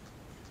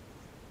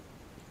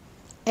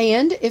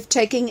 and, if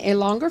taking a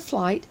longer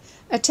flight,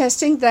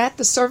 attesting that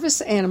the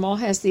service animal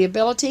has the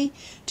ability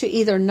to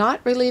either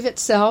not relieve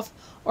itself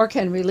or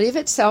can relieve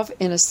itself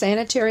in a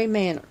sanitary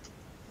manner.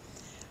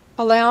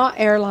 Allow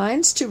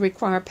airlines to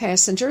require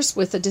passengers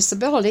with a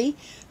disability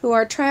who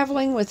are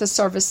traveling with a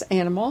service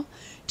animal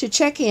to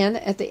check in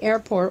at the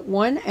airport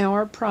 1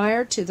 hour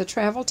prior to the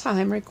travel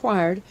time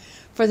required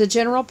for the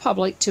general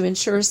public to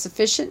ensure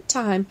sufficient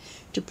time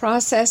to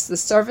process the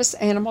service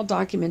animal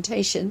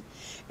documentation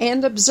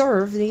and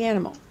observe the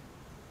animal.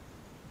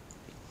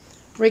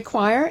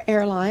 Require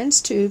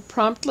airlines to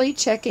promptly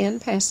check in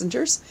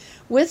passengers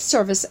with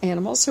service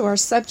animals who are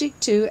subject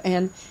to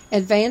an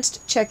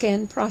advanced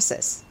check-in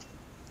process.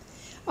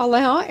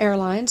 Allow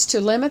airlines to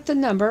limit the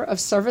number of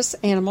service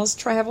animals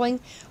traveling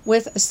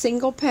with a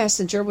single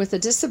passenger with a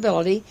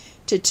disability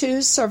to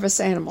 2 service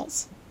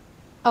animals.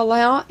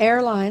 Allow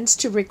airlines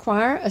to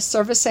require a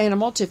service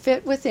animal to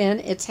fit within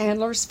its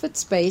handler's foot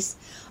space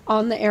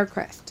on the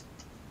aircraft.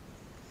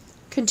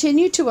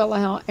 Continue to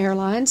allow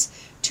airlines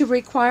to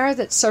require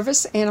that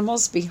service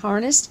animals be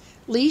harnessed,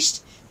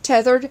 leashed,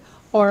 tethered,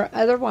 or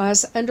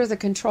otherwise under the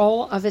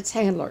control of its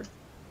handler.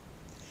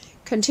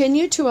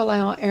 Continue to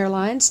allow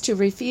airlines to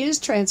refuse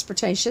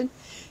transportation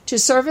to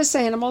service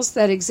animals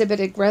that exhibit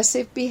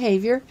aggressive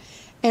behavior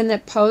and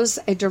that pose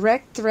a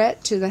direct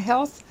threat to the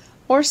health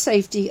or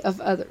safety of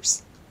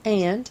others.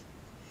 And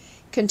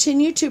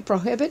continue to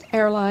prohibit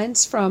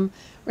airlines from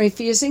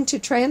refusing to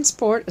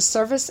transport a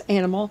service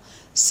animal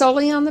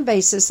solely on the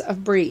basis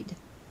of breed.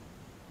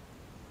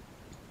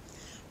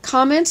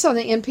 Comments on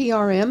the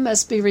NPRM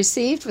must be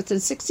received within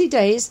 60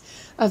 days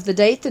of the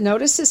date the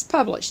notice is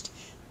published.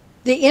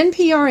 The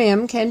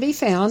NPRM can be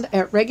found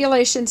at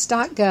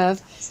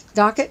regulations.gov,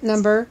 docket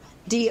number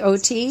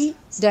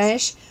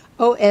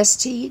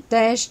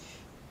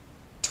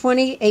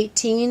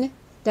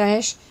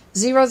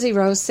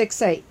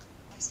DOT-OST-2018-0068.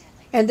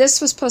 And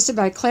this was posted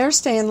by Claire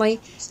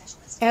Stanley,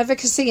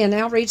 Advocacy and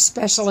Outreach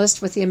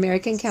Specialist with the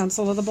American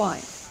Council of the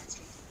Blind.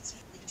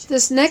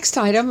 This next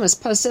item was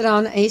posted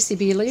on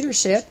ACB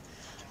Leadership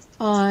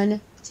on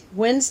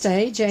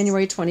Wednesday,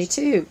 January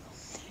 22.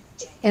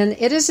 And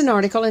it is an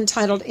article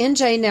entitled,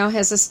 NJ Now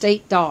Has a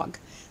State Dog,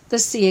 the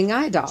Seeing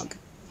Eye Dog.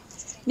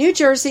 New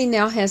Jersey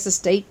now has a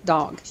state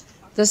dog,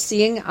 the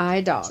Seeing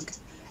Eye Dog,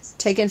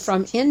 taken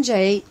from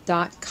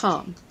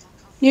NJ.com.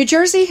 New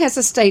Jersey has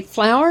a state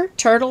flower,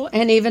 turtle,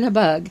 and even a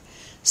bug,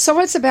 so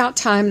it's about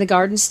time the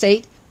Garden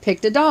State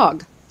picked a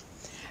dog.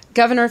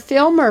 Governor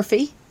Phil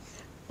Murphy,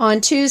 on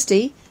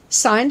Tuesday,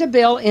 signed a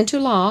bill into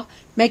law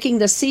making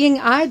the Seeing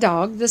Eye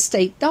Dog the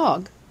state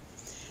dog.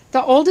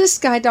 The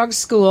oldest guide dog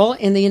school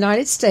in the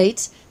United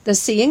States, the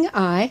Seeing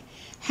Eye,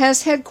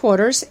 has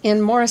headquarters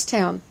in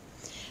Morristown.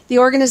 The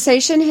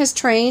organization has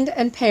trained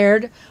and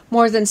paired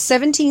more than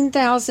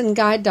 17,000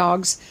 guide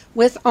dogs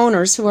with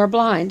owners who are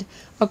blind,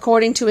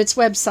 according to its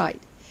website.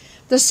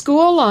 The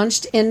school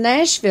launched in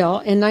Nashville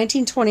in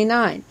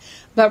 1929,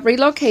 but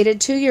relocated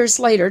 2 years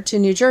later to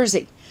New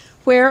Jersey,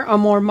 where a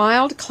more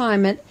mild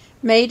climate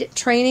made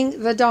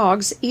training the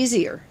dogs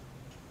easier.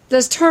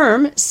 The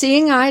term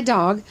Seeing Eye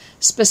Dog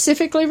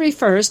specifically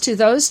refers to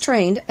those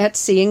trained at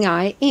Seeing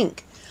Eye, Inc.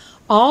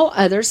 All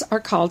others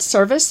are called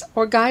service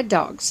or guide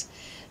dogs.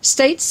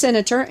 State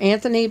Senator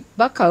Anthony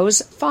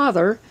Bucco's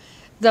father,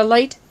 the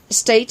late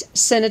State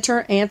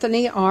Senator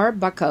Anthony R.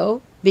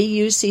 Bucco,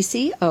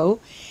 B-U-C-C-O,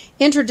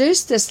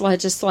 introduced this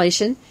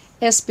legislation,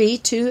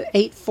 SB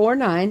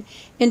 2849,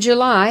 in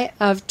July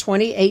of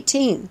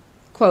 2018.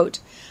 Quote,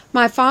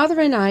 "My father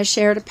and I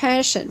shared a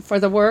passion for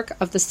the work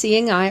of the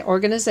Seeing Eye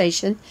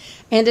organization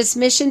and its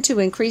mission to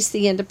increase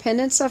the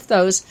independence of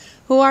those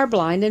who are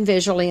blind and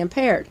visually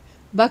impaired,"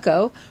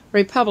 Bucco,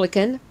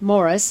 Republican,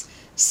 Morris,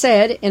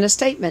 said in a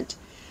statement.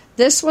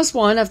 "This was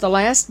one of the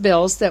last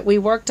bills that we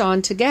worked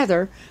on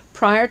together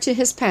prior to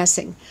his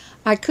passing.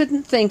 I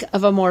couldn't think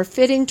of a more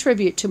fitting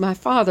tribute to my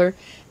father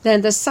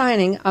than the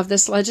signing of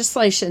this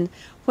legislation,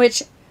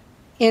 which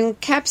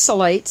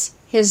encapsulates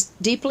his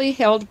deeply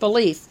held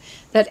belief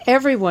that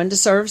everyone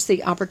deserves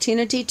the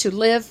opportunity to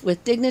live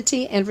with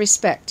dignity and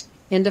respect."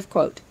 End of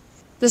quote.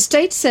 The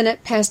state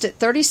Senate passed it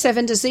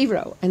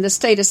 37-0 and the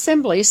state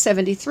Assembly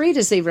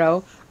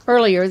 73-0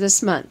 earlier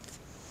this month.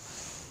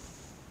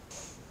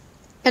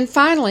 And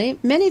finally,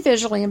 many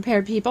visually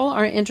impaired people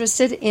are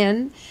interested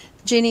in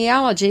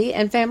genealogy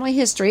and family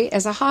history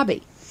as a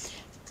hobby.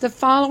 The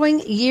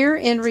following year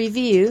in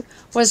review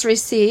was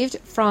received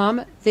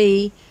from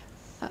the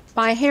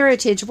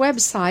MyHeritage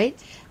website,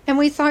 and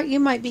we thought you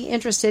might be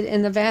interested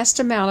in the vast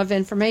amount of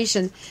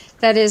information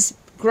that is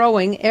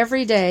growing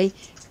every day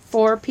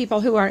for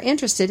people who are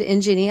interested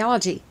in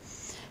genealogy.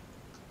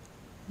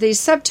 The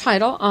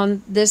subtitle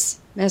on this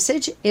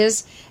message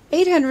is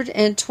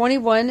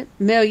 821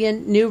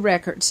 Million New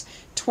Records,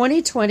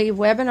 2020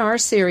 Webinar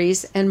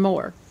Series, and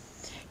more.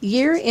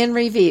 Year in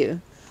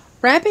Review.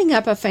 Wrapping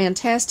up a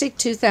fantastic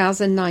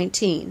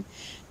 2019.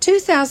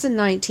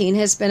 2019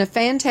 has been a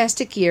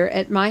fantastic year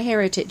at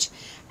MyHeritage,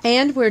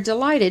 and we're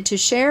delighted to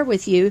share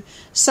with you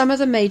some of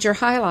the major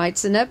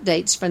highlights and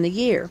updates from the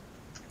year.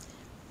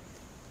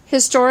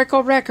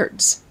 Historical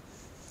records.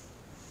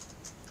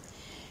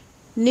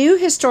 New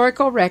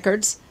historical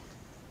records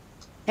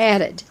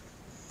added.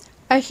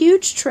 A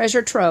huge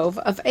treasure trove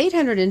of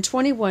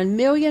 821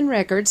 million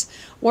records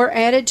were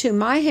added to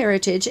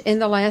MyHeritage in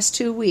the last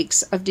 2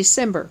 weeks of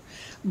December,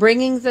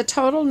 bringing the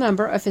total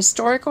number of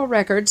historical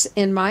records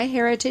in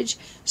MyHeritage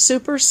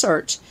Super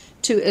Search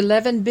to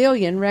 11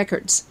 billion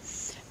records.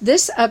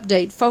 This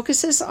update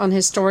focuses on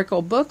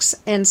historical books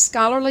and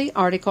scholarly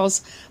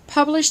articles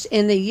published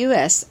in the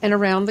U.S. and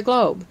around the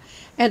globe,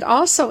 and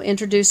also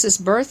introduces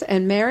birth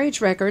and marriage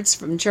records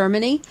from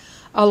Germany,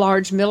 a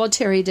large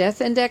military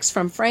death index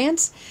from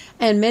France,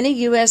 and many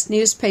U.S.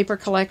 newspaper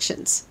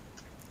collections.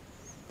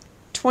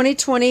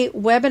 2020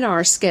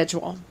 Webinar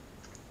Schedule.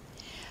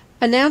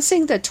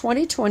 Announcing the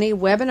 2020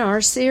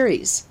 Webinar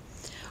Series.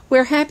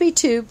 We're happy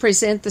to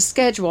present the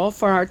schedule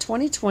for our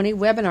 2020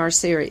 webinar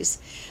series.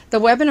 The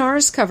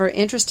webinars cover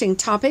interesting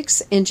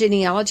topics in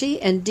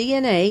genealogy and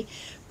DNA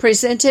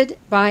presented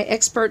by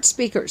expert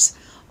speakers,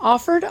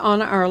 offered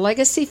on our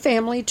Legacy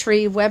Family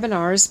Tree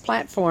webinars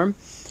platform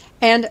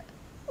and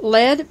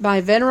led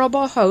by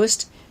venerable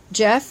host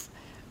Jeff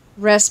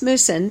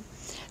Rasmussen.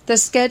 The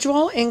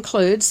schedule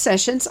includes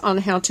sessions on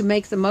how to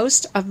make the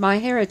most of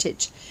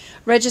MyHeritage.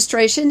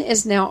 Registration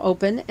is now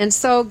open, and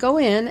so go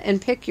in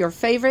and pick your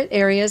favorite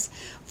areas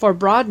for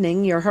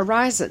broadening your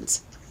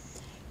horizons.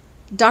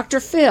 Dr.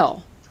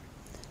 Phil.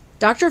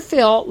 Dr.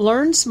 Phil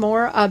learns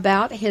more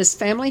about his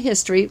family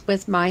history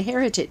with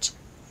MyHeritage.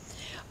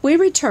 We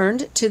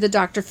returned to the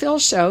Dr. Phil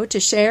Show to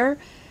share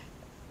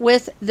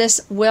with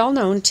this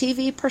well-known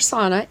TV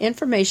persona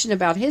information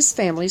about his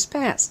family's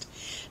past.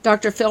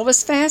 Dr. Phil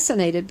was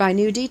fascinated by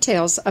new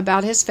details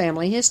about his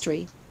family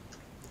history.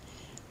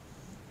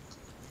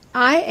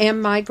 I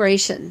Am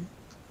Migration.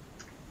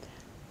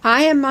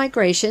 I Am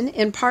Migration,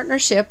 in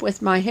partnership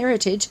with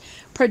MyHeritage,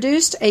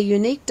 produced a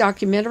unique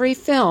documentary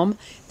film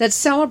that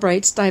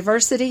celebrates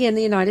diversity in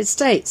the United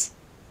States.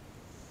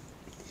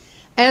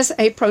 As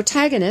a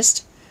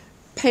protagonist,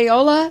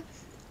 Paola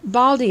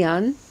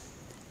Baldian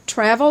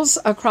travels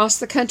across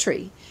the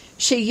country.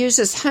 She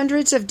uses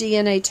hundreds of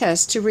DNA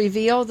tests to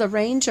reveal the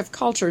range of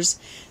cultures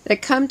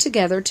that come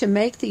together to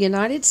make the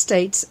United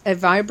States a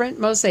vibrant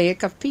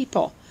mosaic of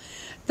people.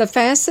 The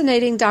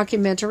fascinating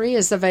documentary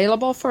is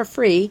available for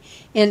free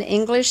in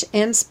English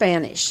and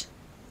Spanish.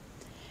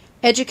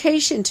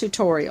 Education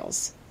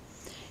tutorials.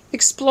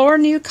 Explore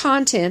new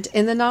content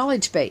in the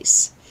knowledge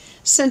base.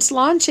 Since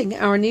launching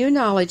our new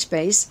knowledge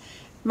base,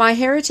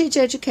 MyHeritage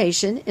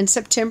Education, in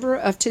September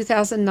of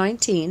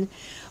 2019,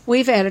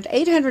 we've added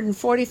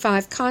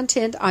 845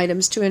 content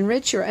items to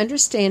enrich your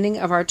understanding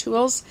of our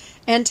tools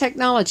and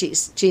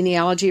technologies,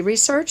 genealogy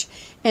research,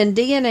 and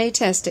DNA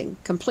testing,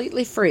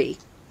 completely free.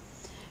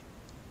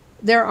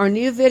 There are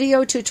new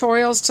video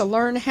tutorials to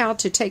learn how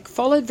to take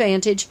full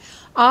advantage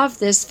of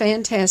this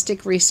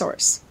fantastic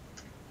resource.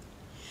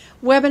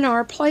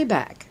 Webinar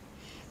playback.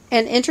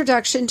 An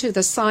introduction to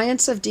the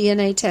science of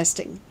DNA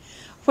testing.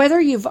 Whether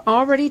you've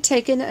already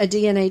taken a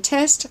DNA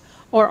test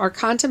or are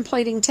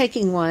contemplating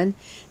taking one,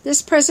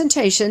 this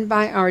presentation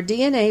by our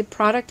DNA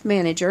product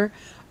manager,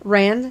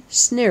 Rand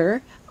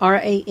Snir,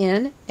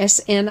 R-A-N-S-N-I-R,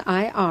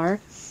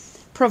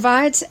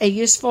 provides a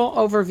useful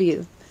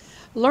overview.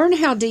 Learn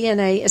how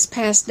DNA is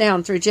passed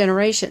down through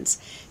generations,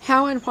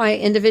 how and why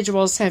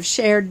individuals have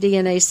shared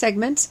DNA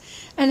segments,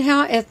 and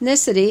how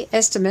ethnicity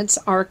estimates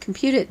are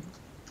computed.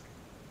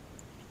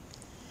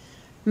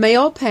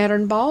 Male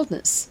pattern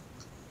baldness.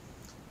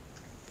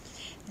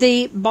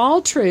 The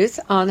bald truth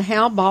on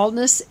how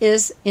baldness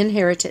is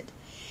inherited.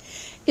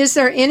 Is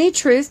there any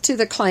truth to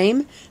the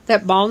claim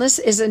that baldness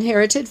is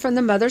inherited from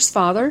the mother's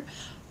father?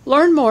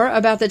 Learn more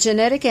about the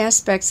genetic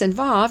aspects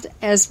involved,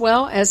 as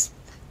well as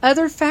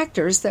other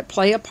factors that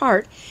play a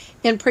part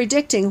in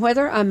predicting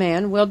whether a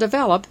man will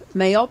develop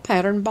male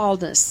pattern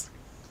baldness.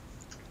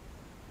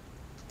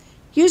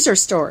 User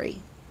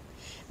story.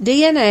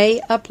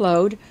 DNA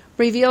upload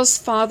reveals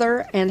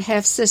father and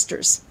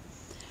half-sisters.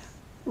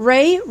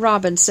 Ray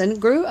Robinson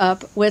grew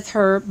up with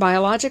her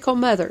biological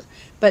mother,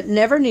 but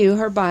never knew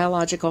her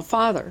biological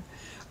father.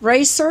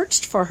 Ray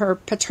searched for her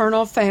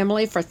paternal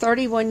family for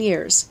 31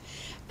 years.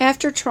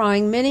 After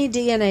trying many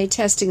DNA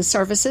testing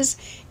services,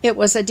 it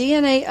was a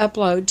DNA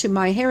upload to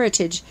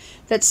MyHeritage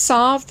that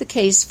solved the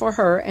case for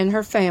her and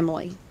her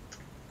family.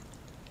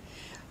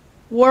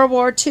 World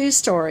War II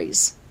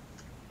stories.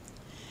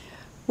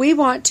 We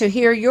want to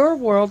hear your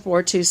World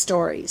War II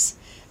stories.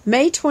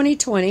 May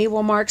 2020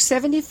 will mark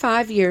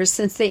 75 years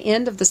since the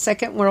end of the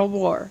Second World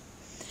War.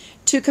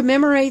 To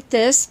commemorate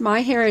this,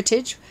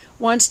 MyHeritage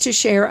wants to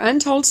share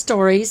untold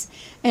stories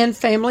and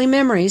family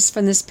memories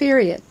from this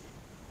period.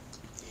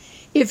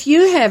 If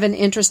you have an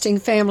interesting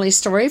family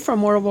story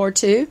from World War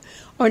II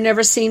or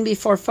never seen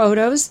before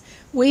photos,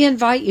 we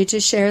invite you to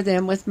share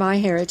them with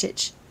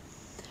MyHeritage.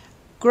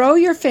 Grow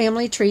your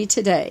family tree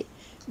today.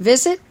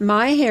 Visit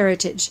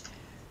MyHeritage.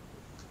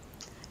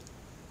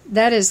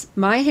 That is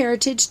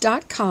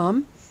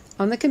myheritage.com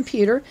on the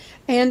computer,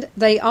 and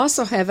they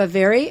also have a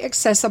very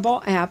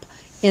accessible app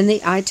in the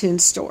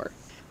iTunes Store.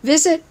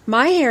 Visit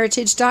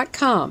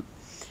myheritage.com.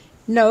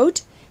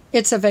 Note,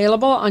 it's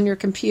available on your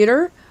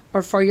computer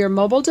or for your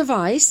mobile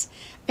device,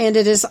 and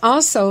it is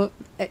also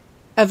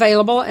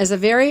available as a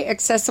very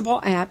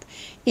accessible app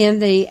in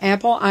the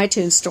Apple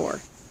iTunes Store.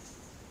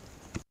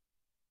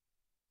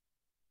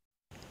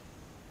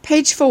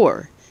 Page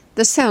 4,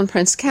 the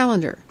Soundprints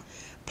Calendar.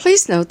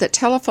 Please note that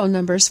telephone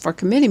numbers for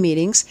committee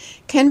meetings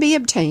can be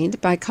obtained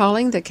by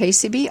calling the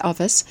KCB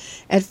office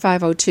at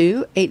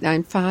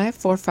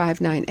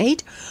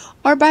 502-895-4598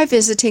 or by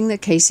visiting the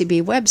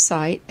KCB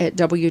website at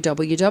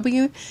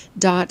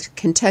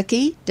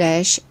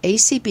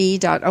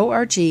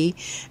www.kentucky-acb.org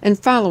and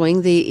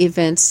following the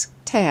Events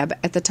tab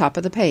at the top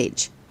of the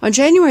page. On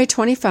January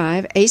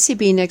 25,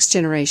 ACB Next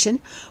Generation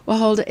will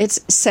hold its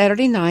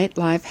Saturday Night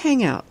Live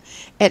Hangout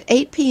at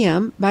 8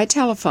 p.m. by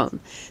telephone.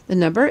 The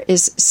number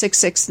is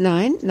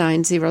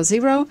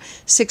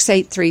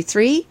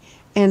 669-900-6833,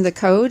 and the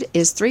code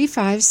is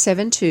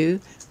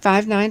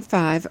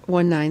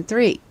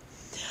 3572-595-193.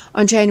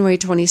 On January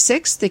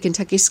 26th, the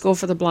Kentucky School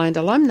for the Blind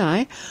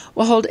alumni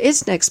will hold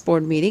its next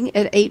board meeting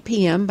at 8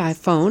 p.m. by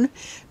phone.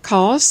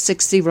 Call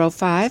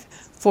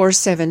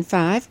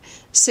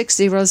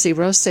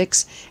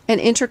 605-475-6006 and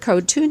enter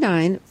code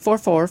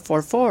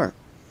 294444.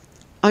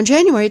 On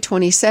January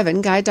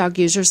 27, Guide Dog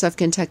Users of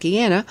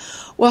Kentuckiana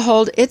will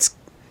hold its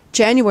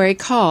January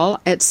call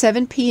at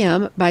 7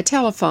 p.m. by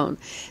telephone.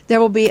 There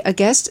will be a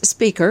guest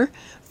speaker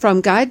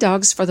from Guide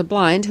Dogs for the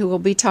Blind who will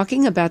be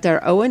talking about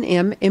their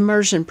O&M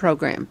immersion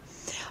program.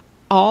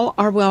 All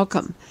are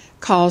welcome.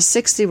 Call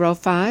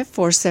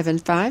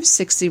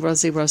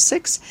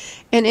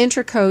 605-475-6006 and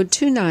enter code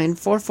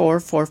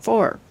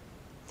 294444.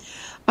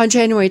 On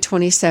January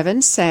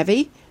 27,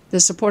 Savvy,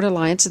 the Support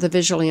Alliance of the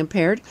Visually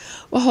Impaired,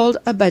 will hold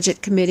a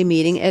budget committee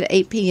meeting at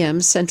 8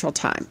 p.m. Central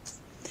Time.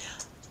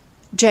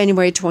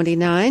 January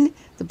 29,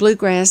 the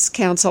Bluegrass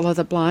Council of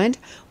the Blind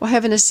will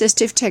have an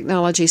assistive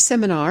technology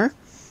seminar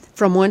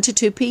from 1 to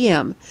 2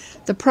 p.m.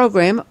 The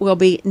program will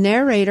be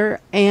narrator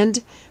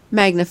and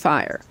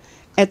magnifier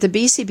at the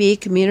BCB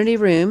Community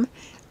Room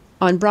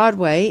on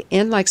Broadway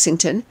in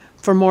Lexington.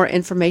 For more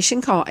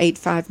information, call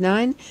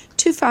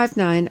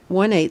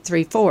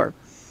 859-259-1834.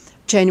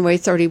 January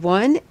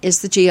 31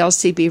 is the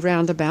GLCB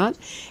Roundabout,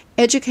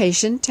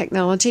 education,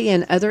 technology,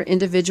 and other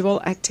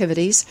individual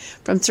activities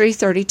from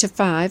 3:30 to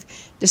 5,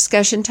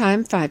 discussion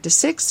time 5 to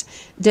 6,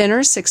 dinner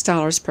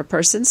 $6 per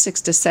person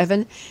 6 to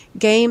 7,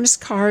 games,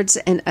 cards,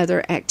 and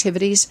other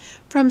activities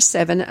from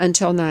 7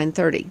 until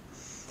 9:30.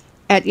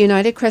 At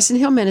United Crescent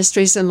Hill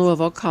Ministries in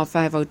Louisville, call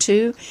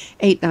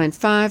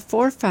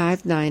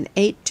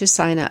 502-895-4598 to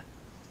sign up.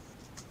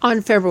 On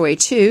February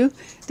 2,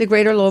 the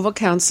Greater Louisville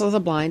Council of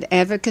the Blind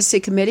Advocacy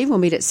Committee will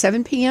meet at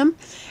 7 p.m.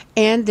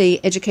 and the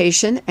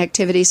Education,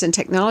 Activities, and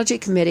Technology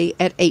Committee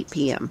at 8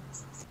 p.m.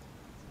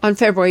 On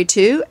February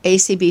 2,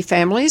 ACB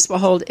Families will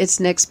hold its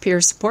next peer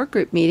support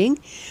group meeting.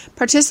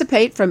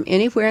 Participate from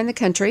anywhere in the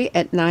country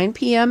at 9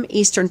 p.m.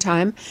 Eastern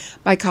Time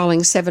by calling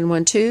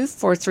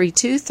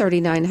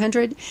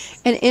 712-432-3900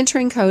 and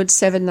entering code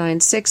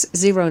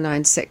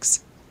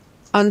 796096.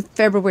 On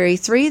February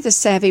 3, the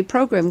Savvy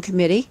Program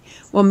Committee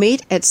will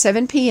meet at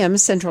 7 p.m.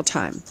 Central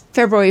Time.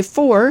 February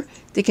 4,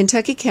 the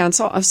Kentucky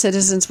Council of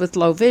Citizens with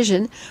Low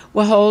Vision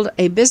will hold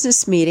a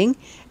business meeting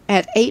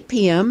at 8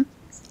 p.m.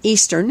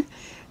 Eastern.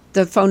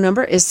 The phone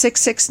number is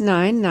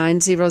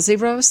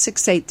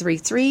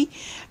 669-900-6833,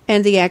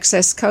 and the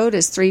access code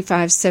is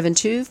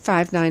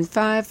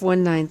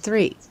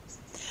 3572-595-193.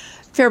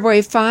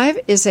 February 5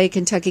 is a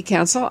Kentucky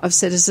Council of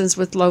Citizens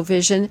with Low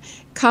Vision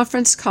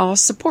conference call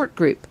support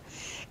group.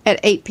 At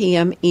 8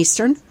 p.m.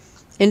 Eastern,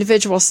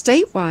 individuals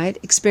statewide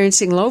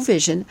experiencing low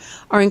vision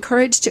are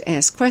encouraged to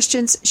ask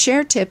questions,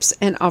 share tips,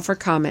 and offer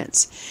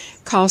comments.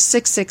 Call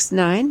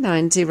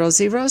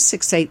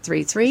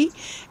 669-900-6833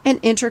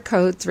 and enter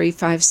code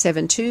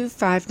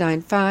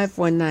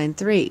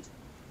 3572-595-193.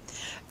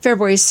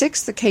 February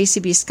 6th, the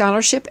KCB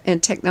Scholarship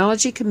and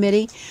Technology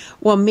Committee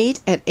will meet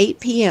at 8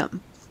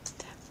 p.m.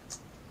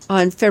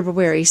 On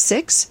February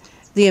 6th,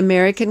 the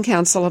American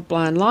Council of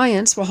Blind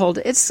Lions will hold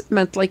its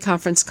monthly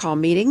conference call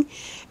meeting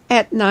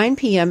at 9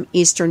 p.m.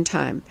 Eastern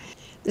Time.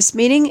 This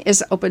meeting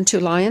is open to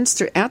Lions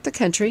throughout the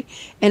country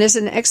and is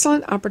an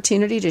excellent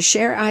opportunity to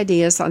share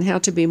ideas on how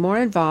to be more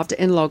involved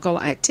in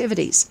local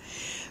activities.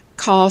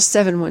 Call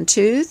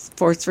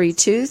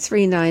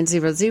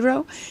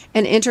 712-432-3900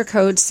 and enter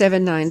code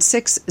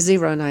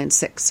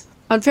 796096.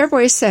 On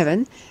February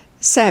 7,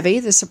 Savvy,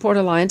 the Support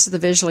Alliance of the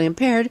Visually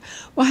Impaired,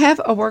 will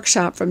have a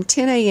workshop from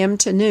 10 a.m.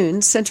 to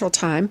noon Central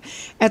Time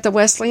at the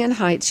Wesleyan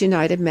Heights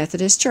United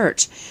Methodist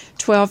Church,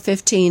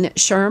 1215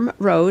 Sherm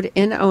Road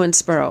in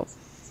Owensboro.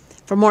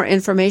 For more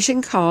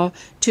information, call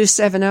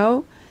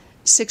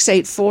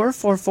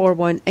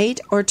 270-684-4418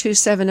 or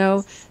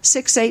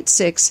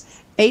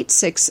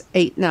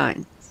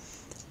 270-686-8689.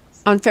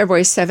 On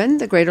February 7,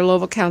 the Greater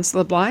Louisville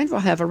Council of the Blind will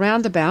have a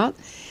roundabout,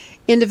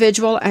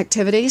 individual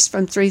activities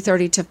from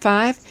 3:30 to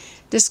 5,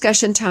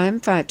 discussion time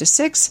 5 to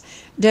 6,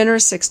 dinner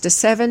 6 to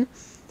 7,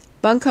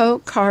 bunco,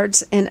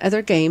 cards, and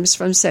other games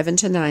from 7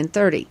 to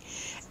 9:30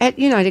 at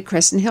United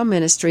Crescent Hill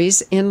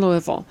Ministries in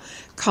Louisville.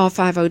 Call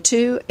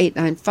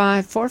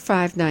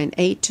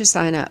 502-895-4598 to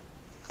sign up.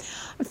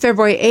 On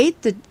February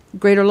 8th, the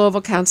Greater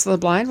Louisville Council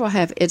of the Blind will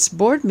have its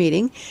board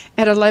meeting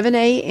at 11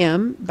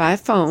 a.m. by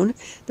phone.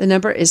 The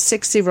number is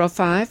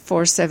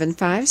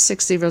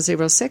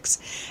 605-475-6006,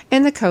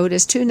 and the code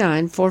is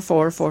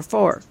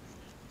 294444.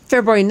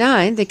 February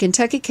 9, the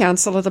Kentucky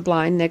Council of the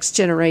Blind Next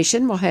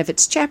Generation will have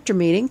its chapter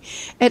meeting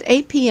at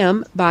 8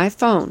 p.m. by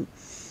phone.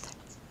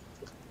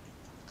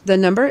 The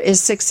number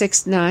is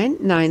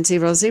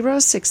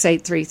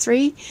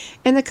 669-900-6833,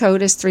 and the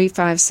code is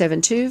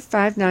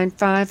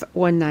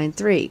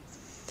 3572-595-193.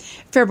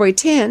 February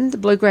 10, the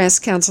Bluegrass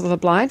Council of the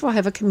Blind will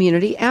have a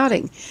community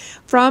outing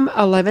from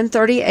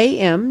 11:30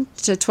 a.m.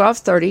 to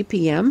 12:30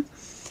 p.m.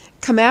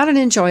 Come out and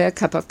enjoy a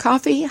cup of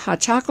coffee,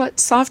 hot chocolate,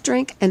 soft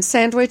drink, and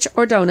sandwich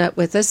or donut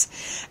with us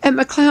at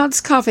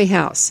McLeod's Coffee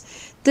House.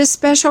 This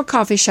special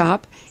coffee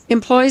shop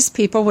employs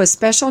people with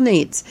special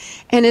needs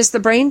and is the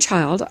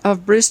brainchild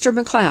of Brewster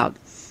McLeod,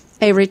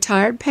 a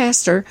retired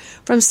pastor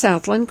from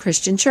Southland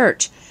Christian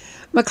Church.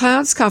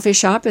 McLeod's Coffee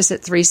Shop is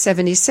at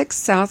 376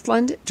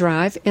 Southland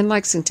Drive in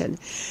Lexington.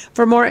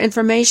 For more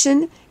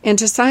information and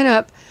to sign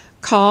up,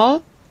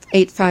 call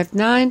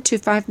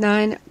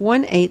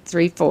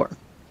 859-259-1834.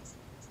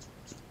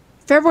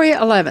 February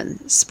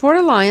 11, Support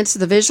Alliance of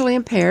the Visually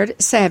Impaired,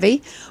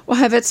 Savvy, will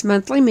have its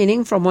monthly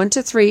meeting from 1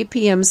 to 3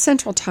 p.m.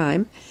 Central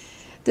Time.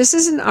 This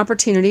is an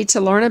opportunity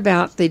to learn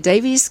about the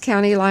Daviess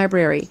County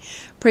Library,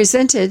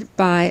 presented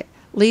by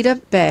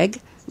Lita Begg,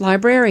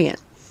 librarian.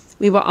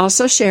 We will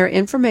also share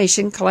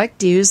information, collect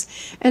dues,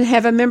 and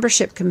have a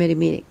membership committee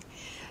meeting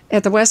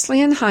at the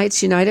Wesleyan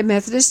Heights United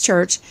Methodist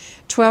Church,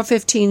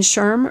 1215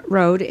 Sherm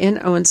Road in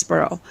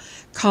Owensboro.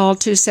 Call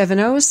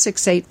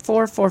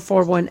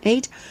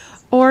 270-684-4418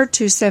 or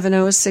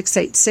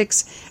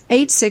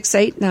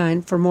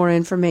 270-686-8689 for more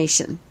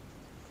information.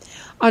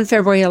 On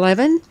February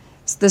 11,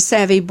 the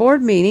Savvy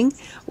Board meeting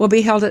will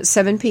be held at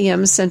 7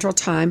 p.m. Central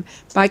Time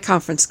by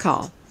conference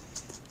call.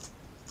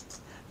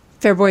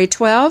 February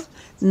 12,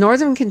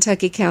 Northern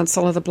Kentucky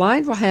Council of the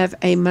Blind will have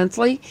a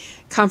monthly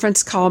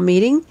conference call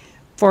meeting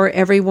for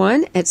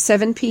everyone at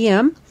 7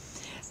 p.m.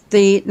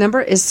 The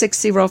number is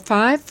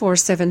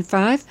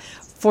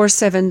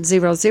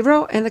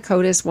 605-475-4700, and the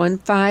code is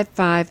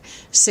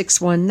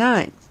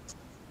 155619.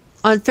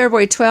 On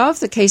February 12th,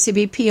 the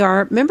KCB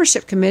PR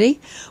Membership Committee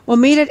will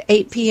meet at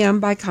 8 p.m.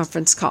 by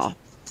conference call.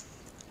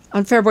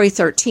 On February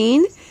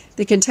 13,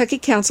 the Kentucky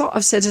Council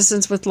of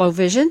Citizens with Low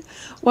Vision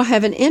will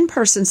have an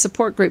in-person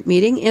support group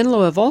meeting in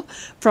Louisville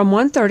from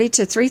 1:30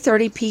 to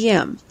 3:30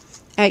 p.m.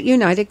 at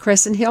United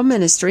Crescent Hill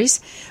Ministries.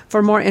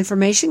 For more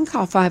information,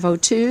 call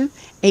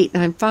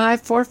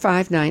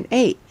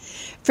 502-895-4598.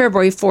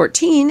 February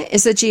 14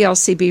 is a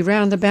GLCB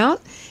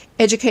Roundabout,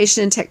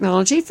 Education and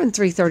Technology from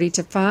 3:30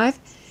 to 5.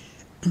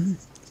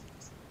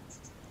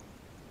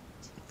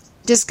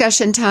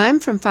 Discussion time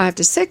from 5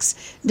 to 6,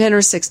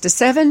 dinner 6 to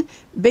 7,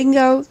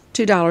 bingo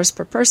 $2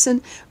 per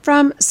person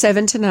from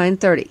 7 to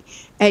 9:30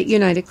 at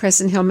United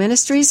Crescent Hill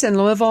Ministries in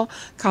Louisville.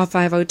 Call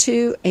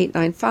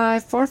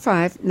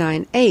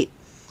 502-895-4598.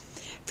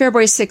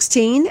 February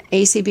 16,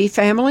 ACB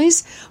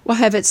Families will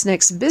have its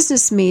next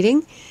business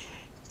meeting.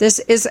 This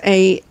is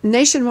a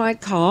nationwide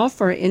call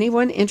for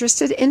anyone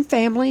interested in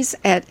families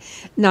at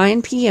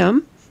 9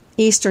 p.m.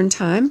 Eastern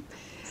Time.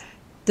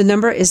 The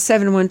number is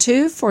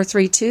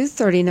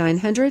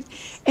 712-432-3900,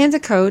 and the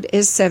code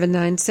is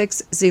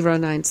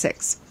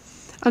 796096.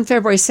 On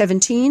February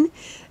 17,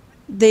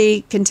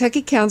 the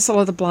Kentucky Council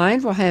of the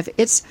Blind will have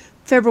its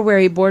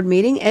February board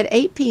meeting at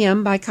 8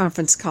 p.m. by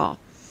conference call.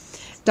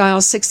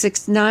 Dial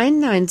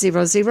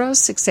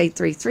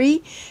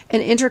 669-900-6833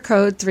 and enter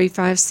code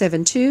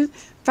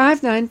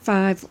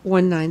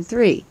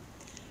 3572-595-193.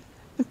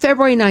 On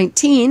February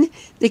 19,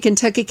 the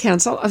Kentucky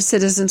Council of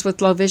Citizens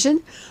with Low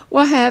Vision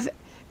will have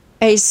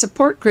a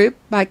support group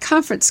by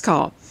conference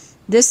call.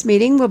 This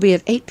meeting will be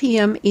at 8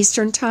 p.m.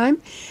 Eastern Time,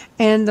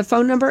 and the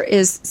phone number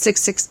is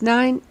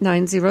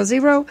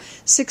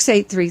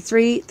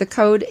 669-900-6833. The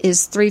code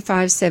is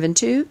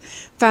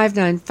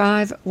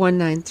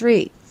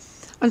 3572-595-193.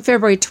 On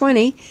February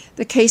 20,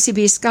 the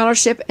KCB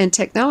Scholarship and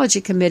Technology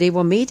Committee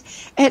will meet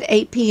at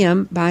 8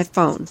 p.m. by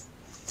phone.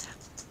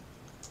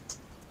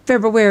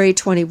 February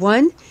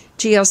 21,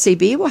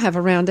 GLCB will have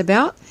a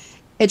roundabout,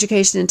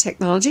 Education and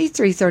Technology,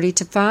 3:30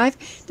 to 5.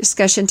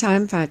 Discussion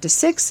time, 5 to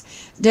 6.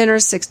 Dinner,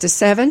 6 to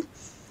 7.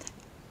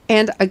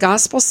 And a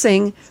gospel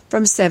sing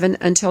from 7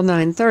 until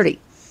 9:30.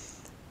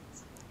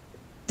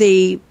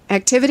 The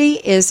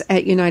activity is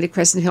at United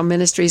Crescent Hill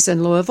Ministries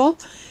in Louisville.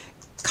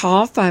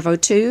 Call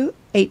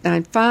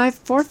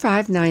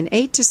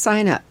 502-895-4598 to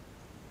sign up.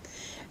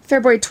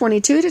 February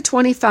 22 to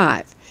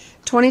 25,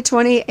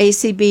 2020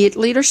 ACB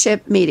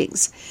Leadership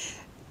Meetings.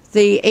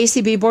 The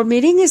ACB Board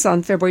meeting is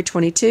on February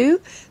 22,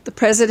 the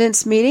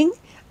President's meeting,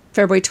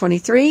 February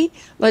 23,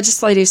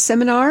 Legislative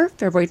Seminar,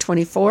 February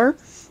 24,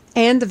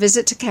 and the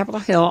visit to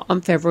Capitol Hill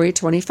on February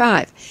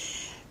 25.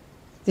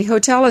 The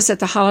hotel is at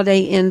the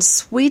Holiday Inn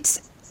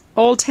Suites,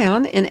 Old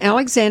Town in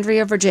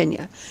Alexandria,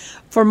 Virginia.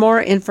 For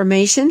more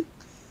information,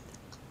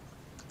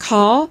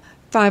 call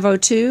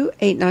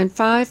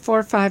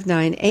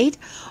 502-895-4598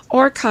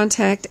 or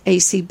contact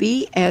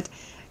ACB at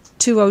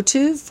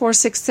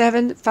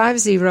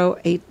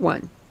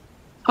 202-467-5081.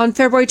 On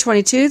February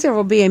 22, there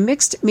will be a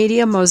mixed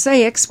media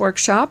mosaics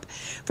workshop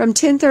from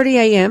 10:30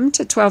 a.m.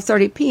 to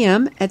 12:30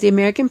 p.m. at the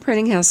American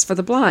Printing House for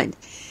the Blind.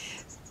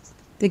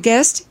 The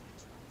guest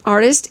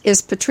artist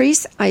is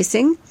Patrice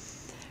Ising.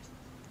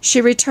 She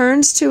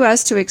returns to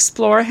us to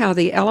explore how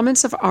the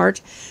elements of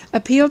art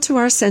appeal to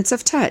our sense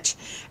of touch,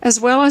 as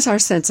well as our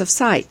sense of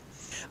sight.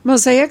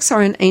 Mosaics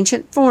are an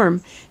ancient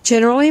form,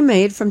 generally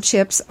made from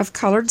chips of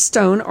colored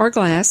stone or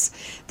glass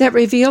that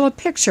reveal a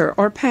picture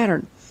or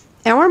pattern.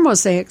 Our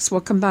mosaics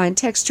will combine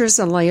textures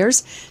and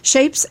layers,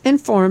 shapes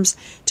and forms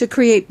to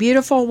create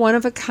beautiful,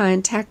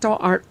 one-of-a-kind tactile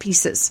art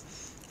pieces.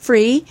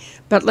 Free,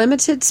 but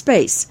limited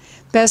space,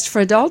 best for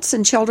adults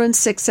and children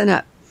 6 and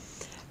up.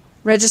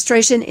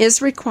 Registration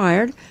is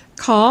required.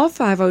 Call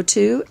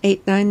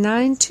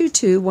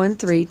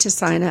 502-899-2213 to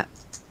sign up.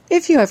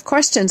 If you have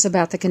questions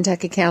about the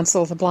Kentucky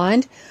Council of the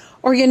Blind,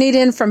 or you need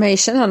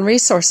information on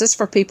resources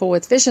for people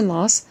with vision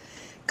loss,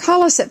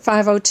 call us at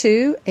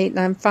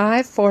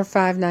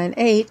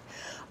 502-895-4598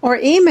 or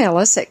email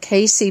us at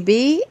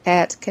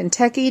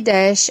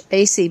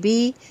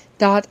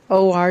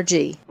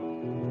kcb@kentucky-acb.org.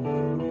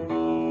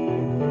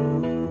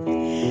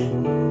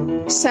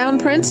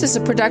 Soundprints is a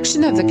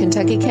production of the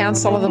Kentucky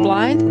Council of the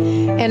Blind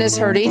and is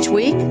heard each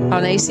week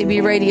on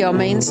ACB Radio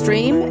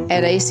Mainstream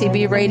at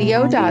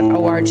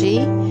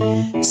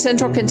acbradio.org,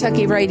 Central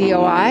Kentucky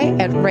Radio I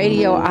at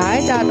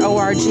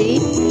radioi.org,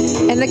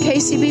 and the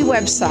KCB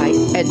website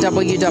at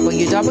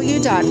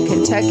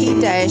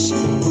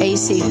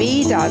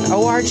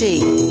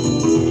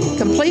www.kentucky-acb.org.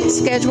 Complete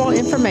schedule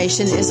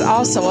information is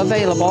also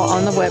available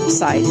on the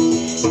website.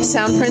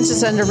 Soundprints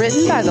is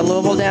underwritten by the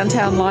Louisville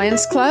Downtown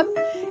Lions Club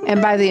and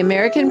by the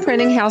American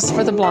Printing House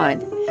for the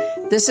Blind.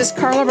 This is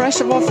Carla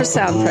Ruschival for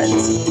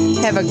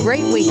Soundprints. Have a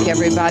great week,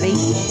 everybody.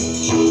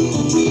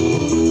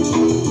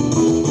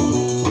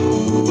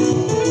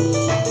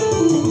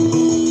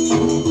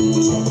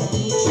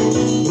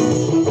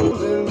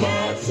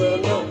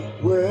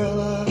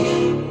 Well,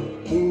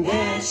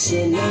 that's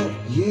enough,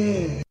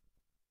 yeah.